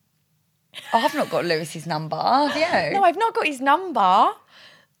 I've not got Lewis's number, have you? No, I've not got his number.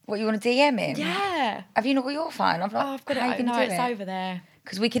 What, you want to DM him? Yeah. Have you not got your phone? I've got it. No, it's over there.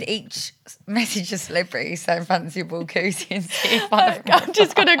 Because we could each message a celebrity saying fancy a Ballcuzzi and see if one of them... I'm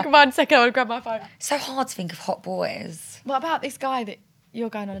just going to, 1 second, I want to grab my phone. So hard to think of hot boys. What about this guy that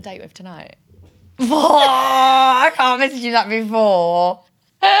you're going on a date with tonight? What? I can't message you that before.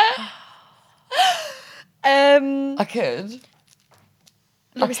 I could.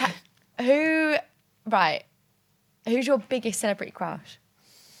 Lewis, who's your biggest celebrity crush?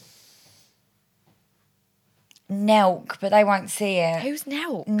 Nelk, but they won't see it. Who's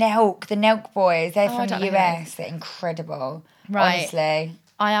Nelk? Nelk, the Nelk boys. They're from the US. US. They're incredible. Right. Honestly.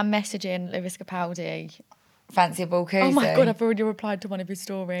 I am messaging Lewis Capaldi. Fancy a Ballcuzzi. Oh my God, I've already replied to one of his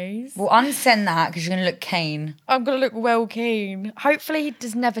stories. Well, unsend that because you're going to look keen. I'm going to look well keen. Hopefully he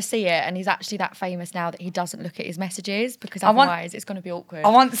does never see it and he's actually that famous now that he doesn't look at his messages because otherwise it's going to be awkward. I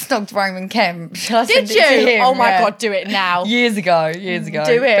once stalked Roman Kemp. Shall I send Did you? It to him? Oh my God, do it now. Years ago. Do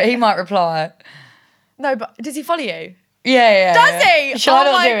it. But he might reply. No, but does he follow you? Yeah. Does he? Shall I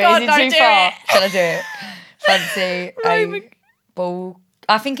not do it? God, Is no, it too do far? it. Shall I do it? Fancy Roman... a ball.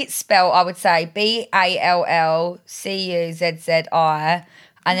 I think it's spelled, I would say, BALLCUZZI.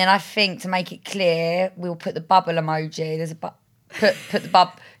 And then I think to make it clear, we'll put the bubble emoji. There's put the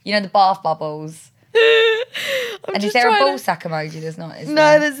the bath bubbles. And is there a ball sack emoji? There's not, is there?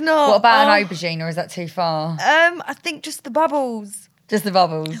 No, there's not. What about an aubergine, or is that too far? I think just the bubbles. Just the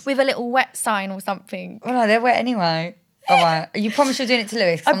bubbles. With a little wet sign or something. Well, no, they're wet anyway. All right. You promise you're doing it to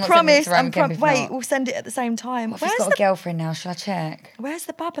Lewis? I promise. Wait, we'll send it at the same time. He's got a girlfriend now. Shall I check? Where's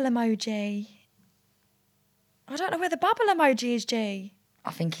the bubble emoji? I don't know where the bubble emoji is, G.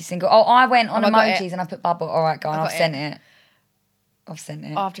 I think he's single. Oh, I went on emojis and I put bubble. All right, go on. I've sent it. I've sent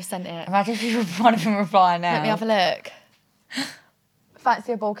it. Oh, I've just sent it. Imagine if you one of them reply now. Let me have a look.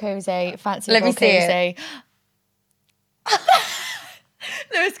 Fancy a Ballcuzzi. Fancy a Let me see Ballcuzzi.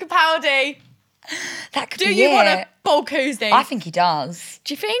 Lewis Capaldi. That could Do be you it. want a Ballcuzzi? I think he does.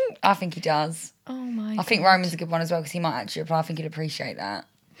 Do you think? I think he does. Oh my I think Roman's a good one as well because he might actually reply. I think he'd appreciate that.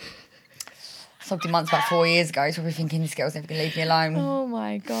 I talked to him once about 4 years ago. He's probably thinking this girl's never going to leave me alone. Oh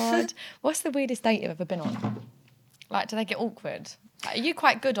my God. What's the weirdest date you've ever been on? Like, do they get awkward? Are you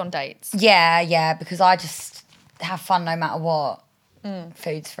quite good on dates? Yeah, because I just have fun no matter what.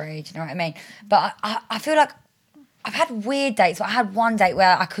 Food's free, do you know what I mean? But I feel like I've had weird dates. But I had one date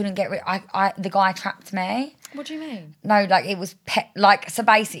where I couldn't get rid. The guy trapped me. What do you mean? No, like it was so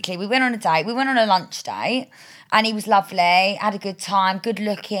basically we went on a date. We went on a lunch date, and he was lovely. Had a good time, good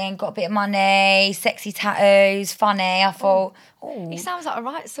looking, got a bit of money, sexy tattoos, funny. I thought, he sounds like a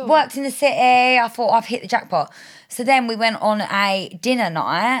right sort. Worked in the city. I thought I've hit the jackpot. So then we went on a dinner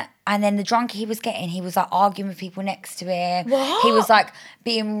night, and then the drunker he was getting, he was like arguing with people next to him. What? He was like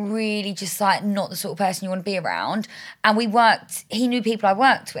being really just like not the sort of person you want to be around. And he knew people I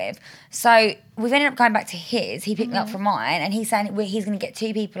worked with. So we've ended up going back to his. He picked me up from mine, and he's saying he's going to get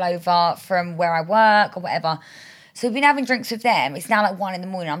 2 people over from where I work or whatever. So we've been having drinks with them. It's now like 1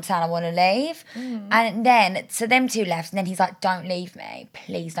 a.m. I'm saying I want to leave. And then, so them 2 left, and then he's like, don't leave me.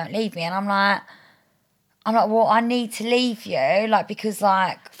 Please don't leave me. And I'm like, well, I need to leave you, like, because,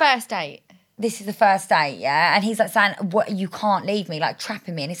 like... First date? This is the first date, yeah? And he's, like, saying, what, you can't leave me, like,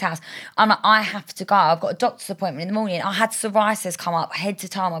 trapping me in his house. I'm like, I have to go. I've got a doctor's appointment in the morning. I had psoriasis come up head to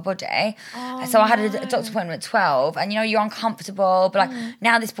toe on my body. So I had a doctor's appointment at 12, and, you know, you're uncomfortable. But, like,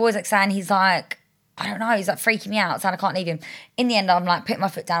 now this boy's, like, saying he's, like... I don't know, he's like freaking me out, saying I can't leave him. In the end, I'm like putting my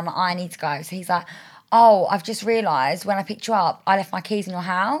foot down, I'm like, I need to go. So he's like, oh, I've just realised when I picked you up, I left my keys in your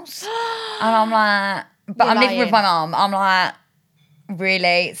house. And I'm like, but I'm living with my mum. I'm like,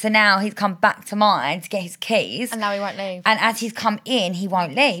 really? So now he's come back to mine to get his keys. And now he won't leave. And as he's come in, he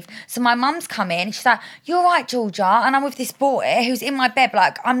won't leave. So my mum's come in and she's like, you're right, Georgia. And I'm with this boy who's in my bed.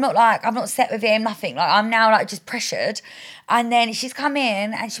 I've not set with him, nothing. Like, I'm now like just pressured. And then she's come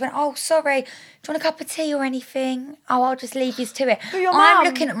in and she went, oh, sorry. Do you want a cup of tea or anything? Oh, I'll just leave you to it. I'm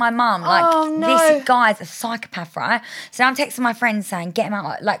looking at my mum like, this guy's a psychopath, right? So now I'm texting my friends saying, get him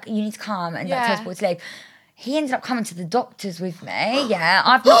out. Like, you need to come and tell us what to leave. He ended up coming to the doctors with me. Yeah,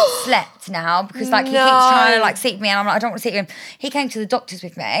 I've not slept now because he keeps trying to like sleep with me, and I'm like, I don't want to sleep with him. He came to the doctors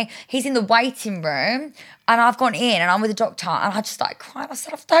with me. He's in the waiting room, and I've gone in, and I'm with the doctor, and I just started crying. I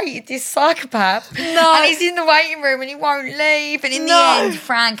said, I've dated this psychopath, and he's in the waiting room, and he won't leave. And in the end,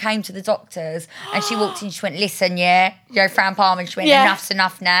 Fran came to the doctors, and she walked in. She went, listen, Fran Palmer. And she went, enough's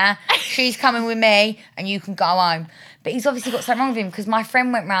enough now. She's coming with me, and you can go home. But he's obviously got something wrong with him because my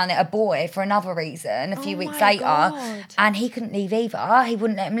friend went round there, a boy, for another reason a few weeks later. God. And he couldn't leave either. He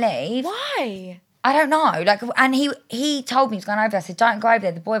wouldn't let him leave. Why? I don't know. Like, and he told me he was going over there. I said, don't go over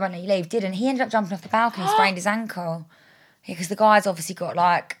there. The boy won't let you leave. Didn't. He ended up jumping off the balcony and sprained his ankle. Because the guy's obviously got,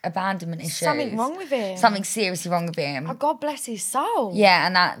 like, abandonment issues. Something wrong with him. Something seriously wrong with him. Oh, God bless his soul. Yeah,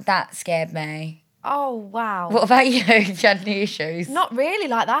 and that scared me. Oh, wow. What about you? Have you had any issues? Not really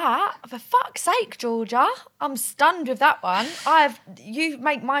like that. For fuck's sake, Georgia. I'm stunned with that one. You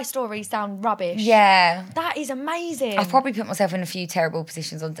make my story sound rubbish. Yeah. That is amazing. I've probably put myself in a few terrible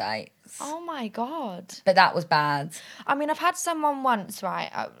positions on dates. Oh, my God. But that was bad. I mean, I've had someone once,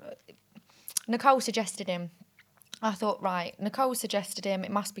 right? Nicole suggested him. I thought, right, Nicole suggested him,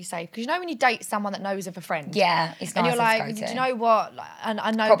 it must be safe. Because you know when you date someone that knows of a friend? Yeah, it's nice. And you're like, do you know what? And I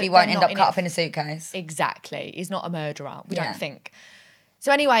know probably that won't end up cut up in a suitcase. Exactly. He's not a murderer, we don't think.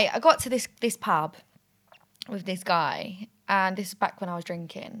 So anyway, I got to this pub with this guy, and this is back when I was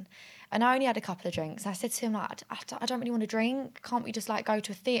drinking. And I only had a couple of drinks. I said to him, like, I don't really want to drink. Can't we just like go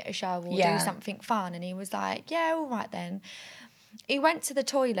to a theatre show or do something fun? And he was like, yeah, all right then. He went to the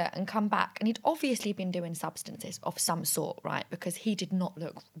toilet and come back, and he'd obviously been doing substances of some sort, right? Because he did not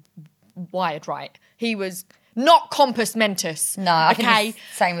look wired right. He was not compos mentis. No, I think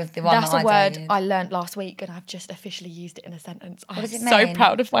it's same with the one That's that a word dated. I learnt last week, and I've just officially used it in a sentence. What does it I'm mean? so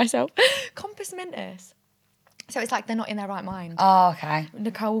proud of myself. Compos mentis. So it's like they're not in their right mind. Oh, okay.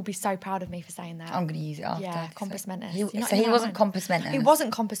 Nicole will be so proud of me for saying that. I'm going to use it after. Yeah, compos mentis. So he wasn't compos mentis? He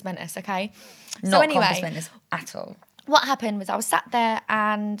wasn't compos mentis, okay? Not so anyway, compos mentis at all. What happened was I was sat there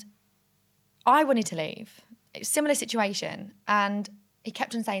and I wanted to leave. It was a similar situation. And he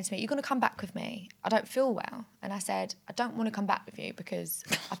kept on saying to me, you're going to come back with me. I don't feel well. And I said, I don't want to come back with you because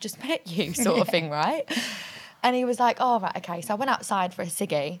I've just met you sort of thing, right? And he was like, oh, right, okay. So I went outside for a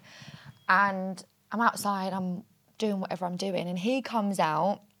ciggy and I'm outside, I'm doing whatever I'm doing. And he comes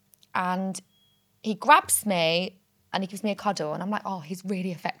out and he grabs me and he gives me a cuddle and I'm like, oh, he's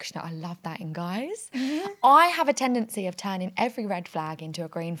really affectionate. I love that in guys. Mm-hmm. I have a tendency of turning every red flag into a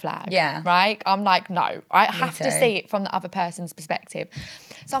green flag. Yeah. Right? I'm like, no, I have to see it from the other person's perspective.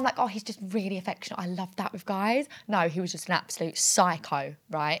 So I'm like, oh, he's just really affectionate. I love that with guys. No, he was just an absolute psycho,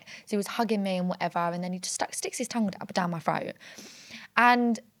 right? So he was hugging me and whatever, and then he just sticks his tongue up down my throat.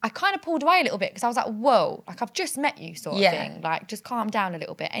 And I kind of pulled away a little bit because I was like, whoa, like I've just met you sort of thing. Like, just calm down a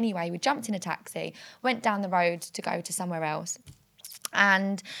little bit. Anyway, we jumped in a taxi, went down the road to go to somewhere else.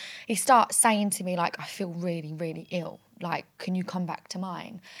 And he starts saying to me, like, I feel really, really ill. Like, can you come back to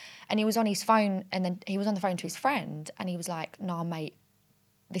mine? And he was on his phone, and then he was on the phone to his friend, and he was like, nah, mate.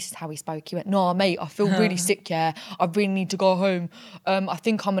 This is how he spoke. He went, nah, mate, I feel really sick, yeah. I really need to go home. I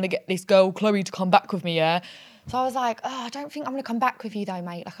think I'm going to get this girl, Chloe, to come back with me, yeah. So I was like, oh, I don't think I'm going to come back with you though,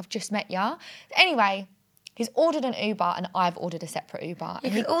 mate. Like, I've just met you. Anyway, he's ordered an Uber and I've ordered a separate Uber.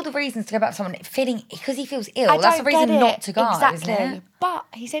 Yeah, all the reasons to go back to someone because he feels ill. That's the reason not to go, exactly. Isn't it? But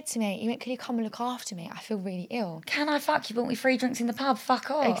he said to me, he went, can you come and look after me? I feel really ill. Can I fuck you? Bought me free drinks in the pub. Fuck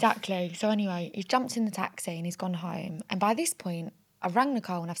off. Exactly. So anyway, he's jumped in the taxi and he's gone home. And by this point, I rang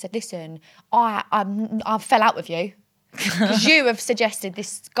Nicole and I've said, listen, I fell out with you. Because you have suggested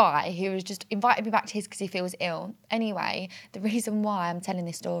this guy who has just invited me back to his because he feels ill. Anyway, the reason why I'm telling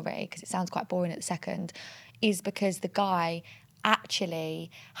this story, because it sounds quite boring at the second, is because the guy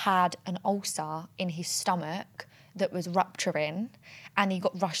actually had an ulcer in his stomach that was rupturing, and he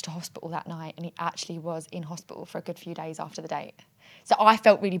got rushed to hospital that night, and he actually was in hospital for a good few days after the date. So I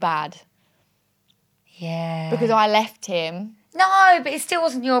felt really bad. Yeah. Because I left him. No, but it still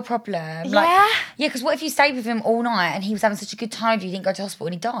wasn't your problem. Like, yeah? Yeah, because what if you stayed with him all night and he was having such a good time with you, didn't go to hospital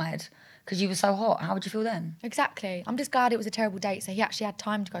and he died because you were so hot? How would you feel then? Exactly. I'm just glad it was a terrible date, so he actually had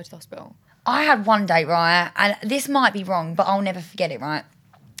time to go to the hospital. I had one date, right? And this might be wrong, but I'll never forget it, right?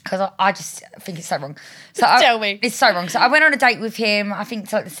 Because I just think it's so wrong. So Tell me. It's so wrong. So I went on a date with him, I think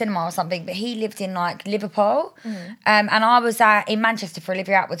to like the cinema or something, but he lived in like Liverpool. And I was in Manchester for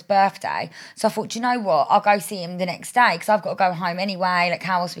Olivia Atwood's birthday. So I thought, do you know what? I'll go see him the next day because I've got to go home anyway. Like,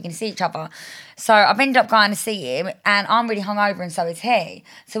 how else are we going to see each other? So I've ended up going to see him and I'm really hungover and so is he.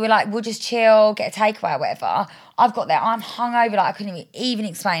 So we're like, we'll just chill, get a takeaway or whatever. I've got there. I'm hungover, like I couldn't even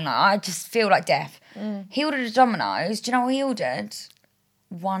explain. Like, I just feel like death. He ordered a Domino's. Do you know what he ordered?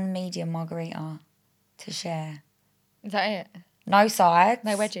 1 medium margarita to share. Is that it? No sides.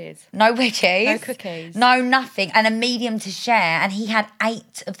 No wedges. No wedges. No cookies. No nothing. And a medium to share. And he had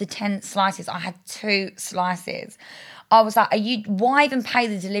 8 of the 10 slices. I had 2 slices. I was like, why even pay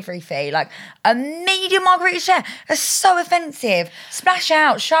the delivery fee? Like, a medium margarita share? That's so offensive. Splash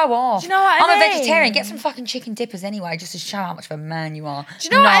out, show off. Do you know what I mean? I'm a vegetarian. Get some fucking chicken dippers anyway, just to show how much of a man you are. Do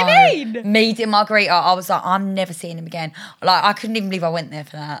you know what I mean? Medium margarita. I was like, I'm never seeing him again. Like, I couldn't even believe I went there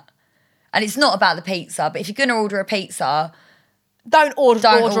for that. And it's not about the pizza, but if you're going to order a pizza, don't order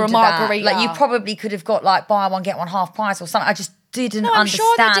a margarita. That. Like, you probably could have got like buy one, get one half price or something. I just didn't understand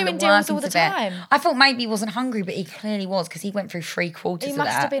sure they're doing deals all the time. I thought maybe he wasn't hungry, but he clearly was because he went through 3/4 of that. He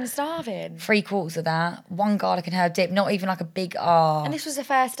must have been starving. 3/4 of that. 1 garlic and herb dip, not even like a big And this was the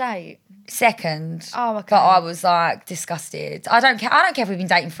first date? Second. Oh, okay. But I was like disgusted. I don't care if we've been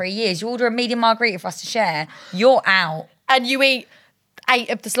dating 3 years. You order a medium margarita for us to share, you're out. And you eat 8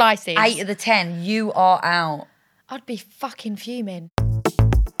 of the slices. 8 of the 10, you are out. I'd be fucking fuming.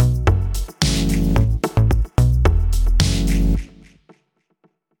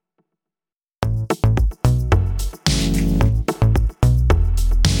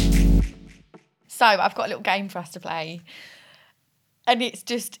 So I've got a little game for us to play. And it's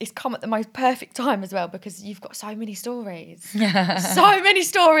come at the most perfect time as well because you've got so many stories. So many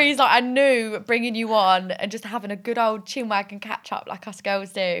stories. Like, I knew bringing you on and just having a good old chinwag and catch up like us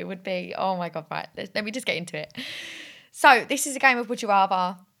girls do would be, oh my God, right. Let me just get into it. So this is a game of Would You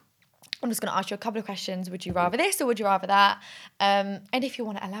Rather. I'm just going to ask you a couple of questions. Would you rather this or would you rather that? And if you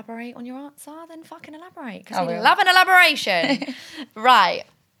want to elaborate on your answer, then fucking elaborate because we love an elaboration. Right.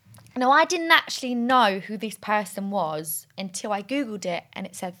 Now, I didn't actually know who this person was until I Googled it and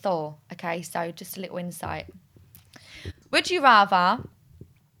it said Thor. Okay, so just a little insight. Would you rather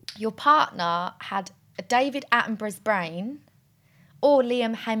your partner had a David Attenborough's brain or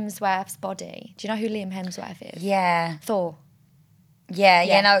Liam Hemsworth's body? Do you know who Liam Hemsworth is? Yeah. Thor.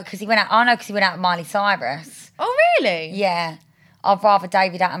 Yeah, no, because he went out. I know because he went out with Miley Cyrus. Oh, really? Yeah. I'd rather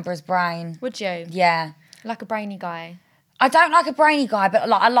David Attenborough's brain. Would you? Yeah. Like a brainy guy. I don't like a brainy guy, but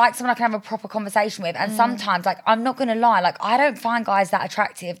like I like someone I can have a proper conversation with. And sometimes, like, I'm not gonna lie, like I don't find guys that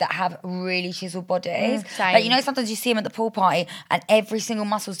attractive that have really chiseled bodies. Same. Like, you know, sometimes you see them at the pool party and every single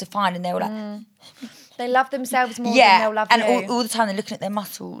muscle's defined, and they're all like, They love themselves more than they'll love and you. And all the time they're looking at their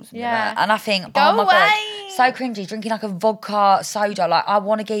muscles. Yeah. And I think, Go oh my away. God, so cringy, drinking like a vodka soda. Like, I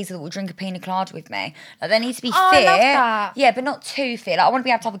want a geezer that will drink a pina colada with me. Like, they need to be fit. I love that. Yeah, but not too fit. Like, I want to be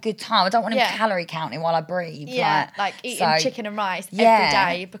able to have a good time. I don't want him Yeah. calorie counting while I breathe. Yeah, like eating chicken and rice every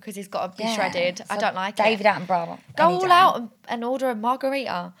day because he's got to be shredded. So I don't like David it. Attenborough. Go all out and order a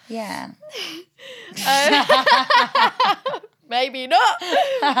margarita. Yeah. Maybe not.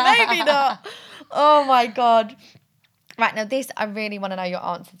 Maybe not. Oh my God. Right, now this, I really want to know your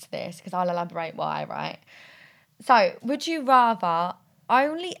answer to this because I'll elaborate why, right? So, would you rather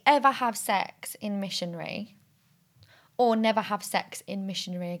only ever have sex in missionary or never have sex in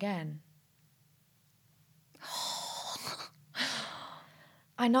missionary again?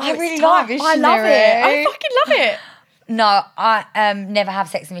 I know. I really like missionary. I love it. I fucking love it. No, I never have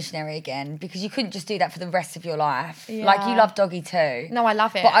sex in missionary again because you couldn't just do that for the rest of your life. Yeah. Like, you love doggy too. No, I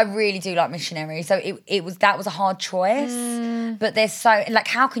love it. But I really do like missionary. So that was a hard choice. But there's so, like,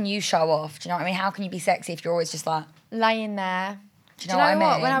 how can you show off? Do you know what I mean? How can you be sexy if you're always just like laying there? Do you know what I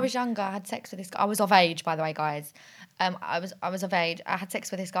mean? When I was younger, I had sex with this guy. I was of age, by the way, guys. I was of age. I had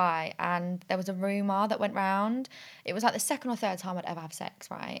sex with this guy, and there was a rumour that went round. It was like the second or third time I'd ever have sex,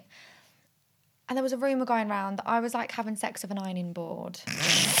 right? And there was a rumour going round that I was like having sex with an ironing board.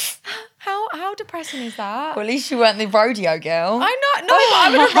 How depressing is that? Well, at least you weren't the rodeo girl. I know, no, but I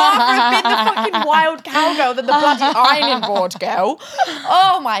would have rather have been the fucking wild cowgirl than the bloody ironing board girl.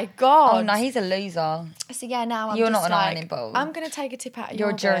 Oh my God. Oh no, he's a loser. So yeah, now You're not an ironing board. I'm going to take a tip out of You're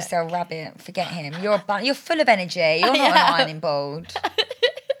your a Duracell rabbit. Forget him. You're full of energy. You're not an ironing board.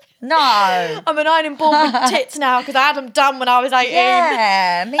 No. I'm an ironing board with tits now because I had them done when I was 18.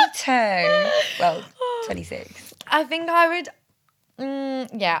 Yeah, me too. Well, 26. I think I would,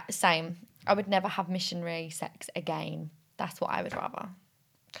 yeah, same. I would never have missionary sex again. That's what I would rather.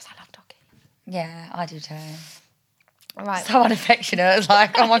 Because I love doggy. Yeah, I do too. Right. So unaffectionate. It's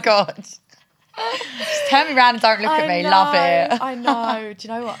like, oh my God. Just turn me around and don't look at me. Love it. I know. Do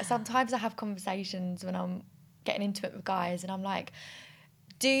you know what? Sometimes I have conversations when I'm getting into it with guys and I'm like,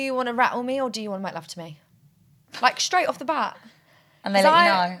 do you want to rattle me or do you want to make love to me? Like straight off the bat. And they let you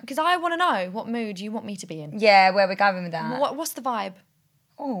know. Because I want to know what mood you want me to be in. Yeah, where we're going with that. What's the vibe?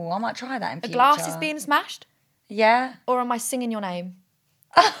 Oh, I might try that in A future. glass is being smashed? Yeah. Or am I singing your name?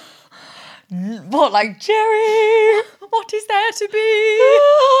 What, like Jerry? What is there to be?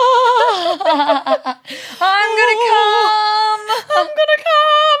 I'm gonna come. I'm gonna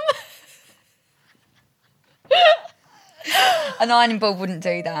come. An ironing board wouldn't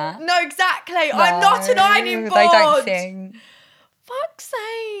do that. No, exactly. No, I'm not an ironing board. They don't sing. Fuck's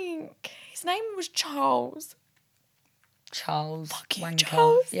sake. His name was Charles. Charles. Fuck you, wanker.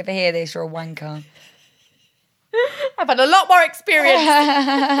 Charles. You ever hear this? You're a wanker. I've had a lot more experience.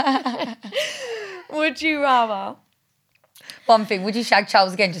 Would you rather? One thing, would you shag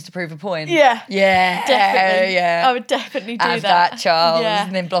Charles again just to prove a point? Yeah. Yeah. Definitely. Yeah. I would definitely do Have that, Charles. Yeah.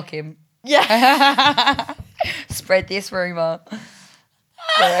 And then block him. Yeah. Spread this rumour.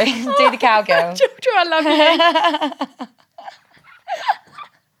 Sorry. Do the cowgirl. Children, I love you.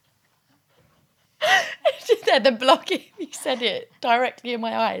 The blocking, you said it directly in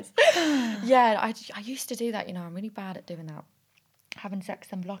my eyes. Yeah, I used to do that, you know. I'm really bad at doing that. Having sex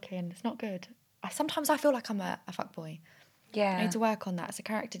and blocking, it's not good. Sometimes I feel like I'm a fuckboy. Yeah. I need to work on that. It's a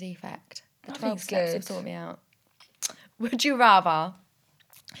character defect. The I 12 think steps good. will sort me out. Would you rather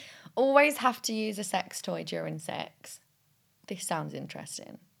always have to use a sex toy during sex? This sounds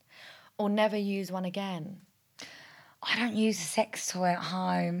interesting. Or never use one again? I don't use a sex toy at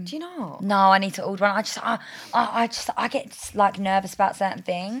home. Do you not? No, I need to order one. I get like nervous about certain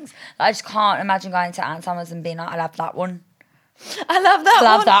things. I just can't imagine going to Aunt Summers and being like, I'll have that one. I love that one.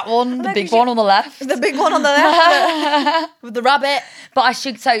 I'll have that one. The big one on the left. The big one on the left with the rabbit. But I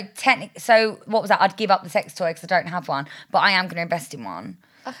should, so what was that? I'd give up the sex toy because I don't have one, but I am going to invest in one.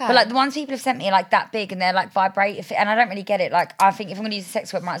 Okay. But like the ones people have sent me are like that big and they're like vibrate, and I don't really get it. Like I think if I'm going to use a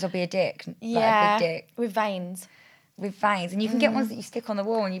sex toy, it might as well be a dick. Yeah. Like a big dick. With veins. With veins, and you can get ones that you stick on the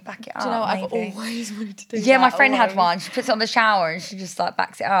wall and you back it up. Do you know what maybe. I've always wanted to do? Yeah, that, my friend always. had one. She puts it on the shower and she just like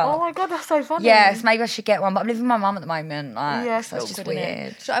backs it up. Oh my God, that's so funny. Yes, maybe I should get one, but I'm living with my mum at the moment. Like, Yeah, so it's just weird. You know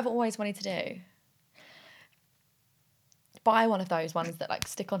what I've always wanted to do? Buy one of those ones that like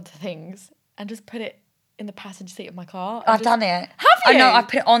stick onto things and just put it in the passenger seat of my car. I've done it. Have you? I know. I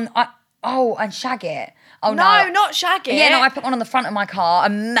put it on. Oh, and shag it. Oh, no, not shag it. Yeah, no, I put one on the front of my car, a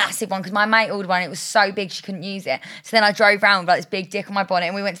massive one, because my mate ordered one. It was so big she couldn't use it. So then I drove around with like this big dick on my bonnet,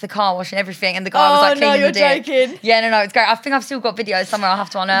 and we went to the car wash and everything, and the guy was like cleaning the dick. Oh, no, you're joking. Yeah, no, it's great. I think I've still got videos somewhere. I'll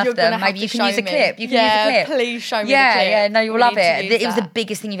have to unearth them. Maybe you can use a clip. You can use a clip. Please show me the clip. Yeah, no, you'll love it. It was the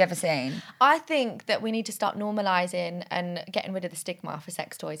biggest thing you've ever seen. I think that we need to start normalising and getting rid of the stigma for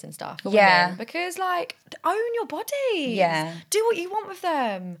sex toys and stuff for women, because like, own your body. Yeah. Do what you want with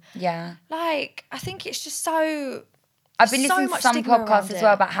them. Yeah. Like, I think it's just so... I've been listening to some podcasts as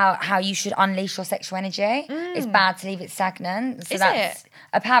well about how you should unleash your sexual energy. It's bad to leave it stagnant. So that's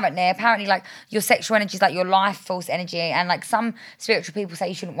apparently like your sexual energy is like your life force energy, and like some spiritual people say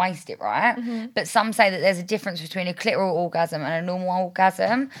you shouldn't waste it, right? But some say that there's a difference between a clitoral orgasm and a normal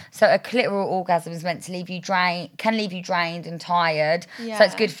orgasm. So a clitoral orgasm is meant to leave you drained and tired. Yeah. So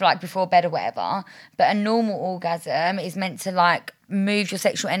it's good for like before bed or whatever. But a normal orgasm is meant to like move your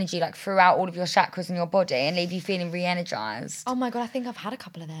sexual energy like throughout all of your chakras in your body and leave you feeling re-energized. Oh my God, I think I've had a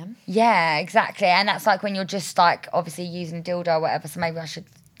couple of them. Yeah, exactly. And that's like when you're just like obviously using a dildo or whatever, so maybe I should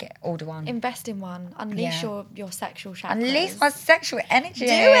order one. Invest in one. Unleash your sexual chakras. Unleash my sexual energy.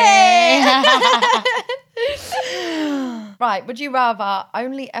 Do it! Right, would you rather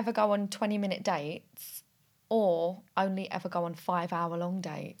only ever go on 20-minute dates or only ever go on 5-hour-long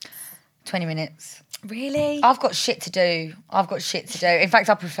dates? 20 minutes. Really? I've got shit to do. In fact,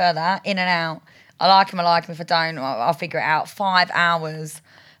 I prefer that, in and out. I like him. If I don't, I'll figure it out. 5 hours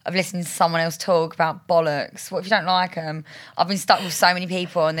of listening to someone else talk about bollocks. What if you don't like them? I've been stuck with so many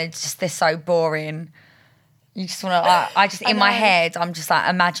people and they're so boring. You just want to, in my head, I'm just like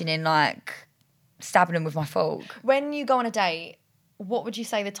imagining like stabbing them with my fork. When you go on a date, what would you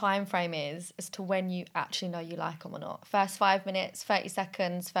say the time frame is as to when you actually know you like them or not? First 5 minutes, 30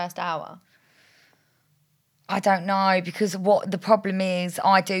 seconds, first hour? I don't know, because what the problem is,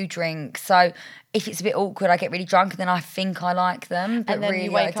 I do drink. So if it's a bit awkward, I get really drunk and then I think I like them, but and then really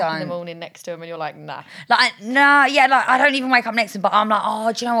you wake I don't. up in the morning next to them and you're like, nah. Like, nah, yeah, like I don't even wake up next to him, but I'm like,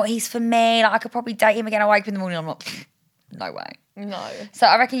 oh, do you know what? He's for me. Like I could probably date him again. I wake up in the morning and I'm like, no way. No. So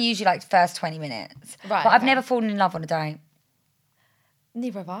I reckon usually like first 20 minutes. Right. But I've never fallen in love on a date.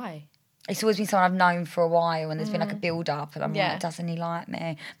 Neither have I. It's always been someone I've known for a while and there's been like a build up and I'm like, doesn't he like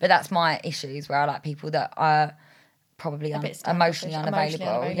me? But that's my issues, where I like people that are probably emotionally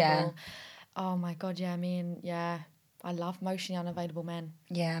unavailable. Yeah. Oh my God, yeah, I love emotionally unavailable men.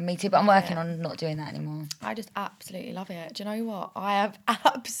 Yeah, me too, but I'm working on not doing that anymore. I just absolutely love it. Do you know what? I have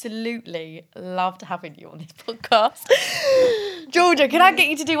absolutely loved having you on this podcast. Georgia, can I get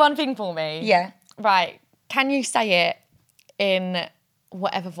you to do one thing for me? Yeah. Right. Can you say it in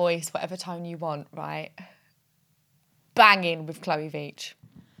whatever voice, whatever tone you want, right? Banging with Chloe Veach.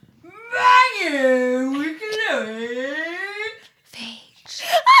 Banging with Chloe Veach.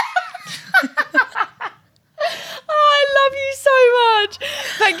 Oh, I love you so much.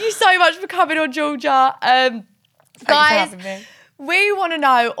 Thank you so much for coming on, Georgia. Guys, we want to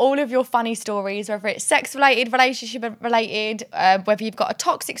know all of your funny stories, whether it's sex-related, relationship-related, whether you've got a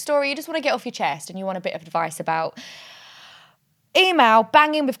toxic story, you just want to get off your chest and you want a bit of advice about. Email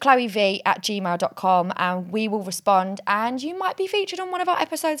bangingwithchloev@gmail.com and we will respond and you might be featured on one of our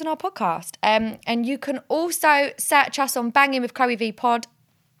episodes on our podcast. And you can also search us on Banging with Chloe V Pod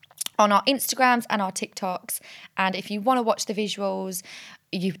on our Instagrams and our TikToks. And if you want to watch the visuals,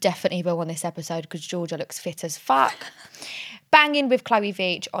 you definitely will on this episode because Georgia looks fit as fuck. Banging with Chloe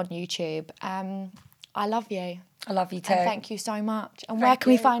Veach on YouTube. I love you. I love you too. And thank you so much. And where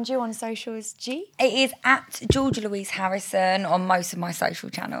can we find you on socials, G? It is at Georgia Louise Harrison on most of my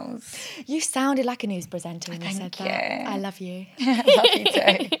social channels. You sounded like a news presenter when you said that. I love you. I love you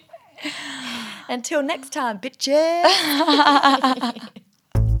too. Until next time, bitches.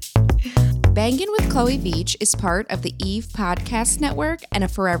 Bangin' with Chloe Veach is part of the Eve Podcast Network and a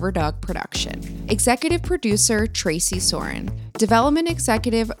Forever Dog production. Executive producer, Tracy Soren. Development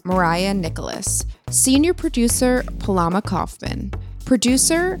executive, Mariah Nicholas. Senior producer, Palama Kaufman.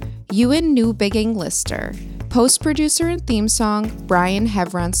 Producer, Ewan Newbigging Lister. Post-producer and theme song, Brian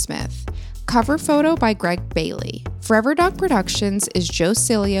Hevron Smith. Cover photo by Greg Bailey. Forever Dog Productions is Joe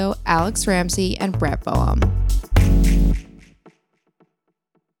Cilio, Alex Ramsey, and Brett Boehm.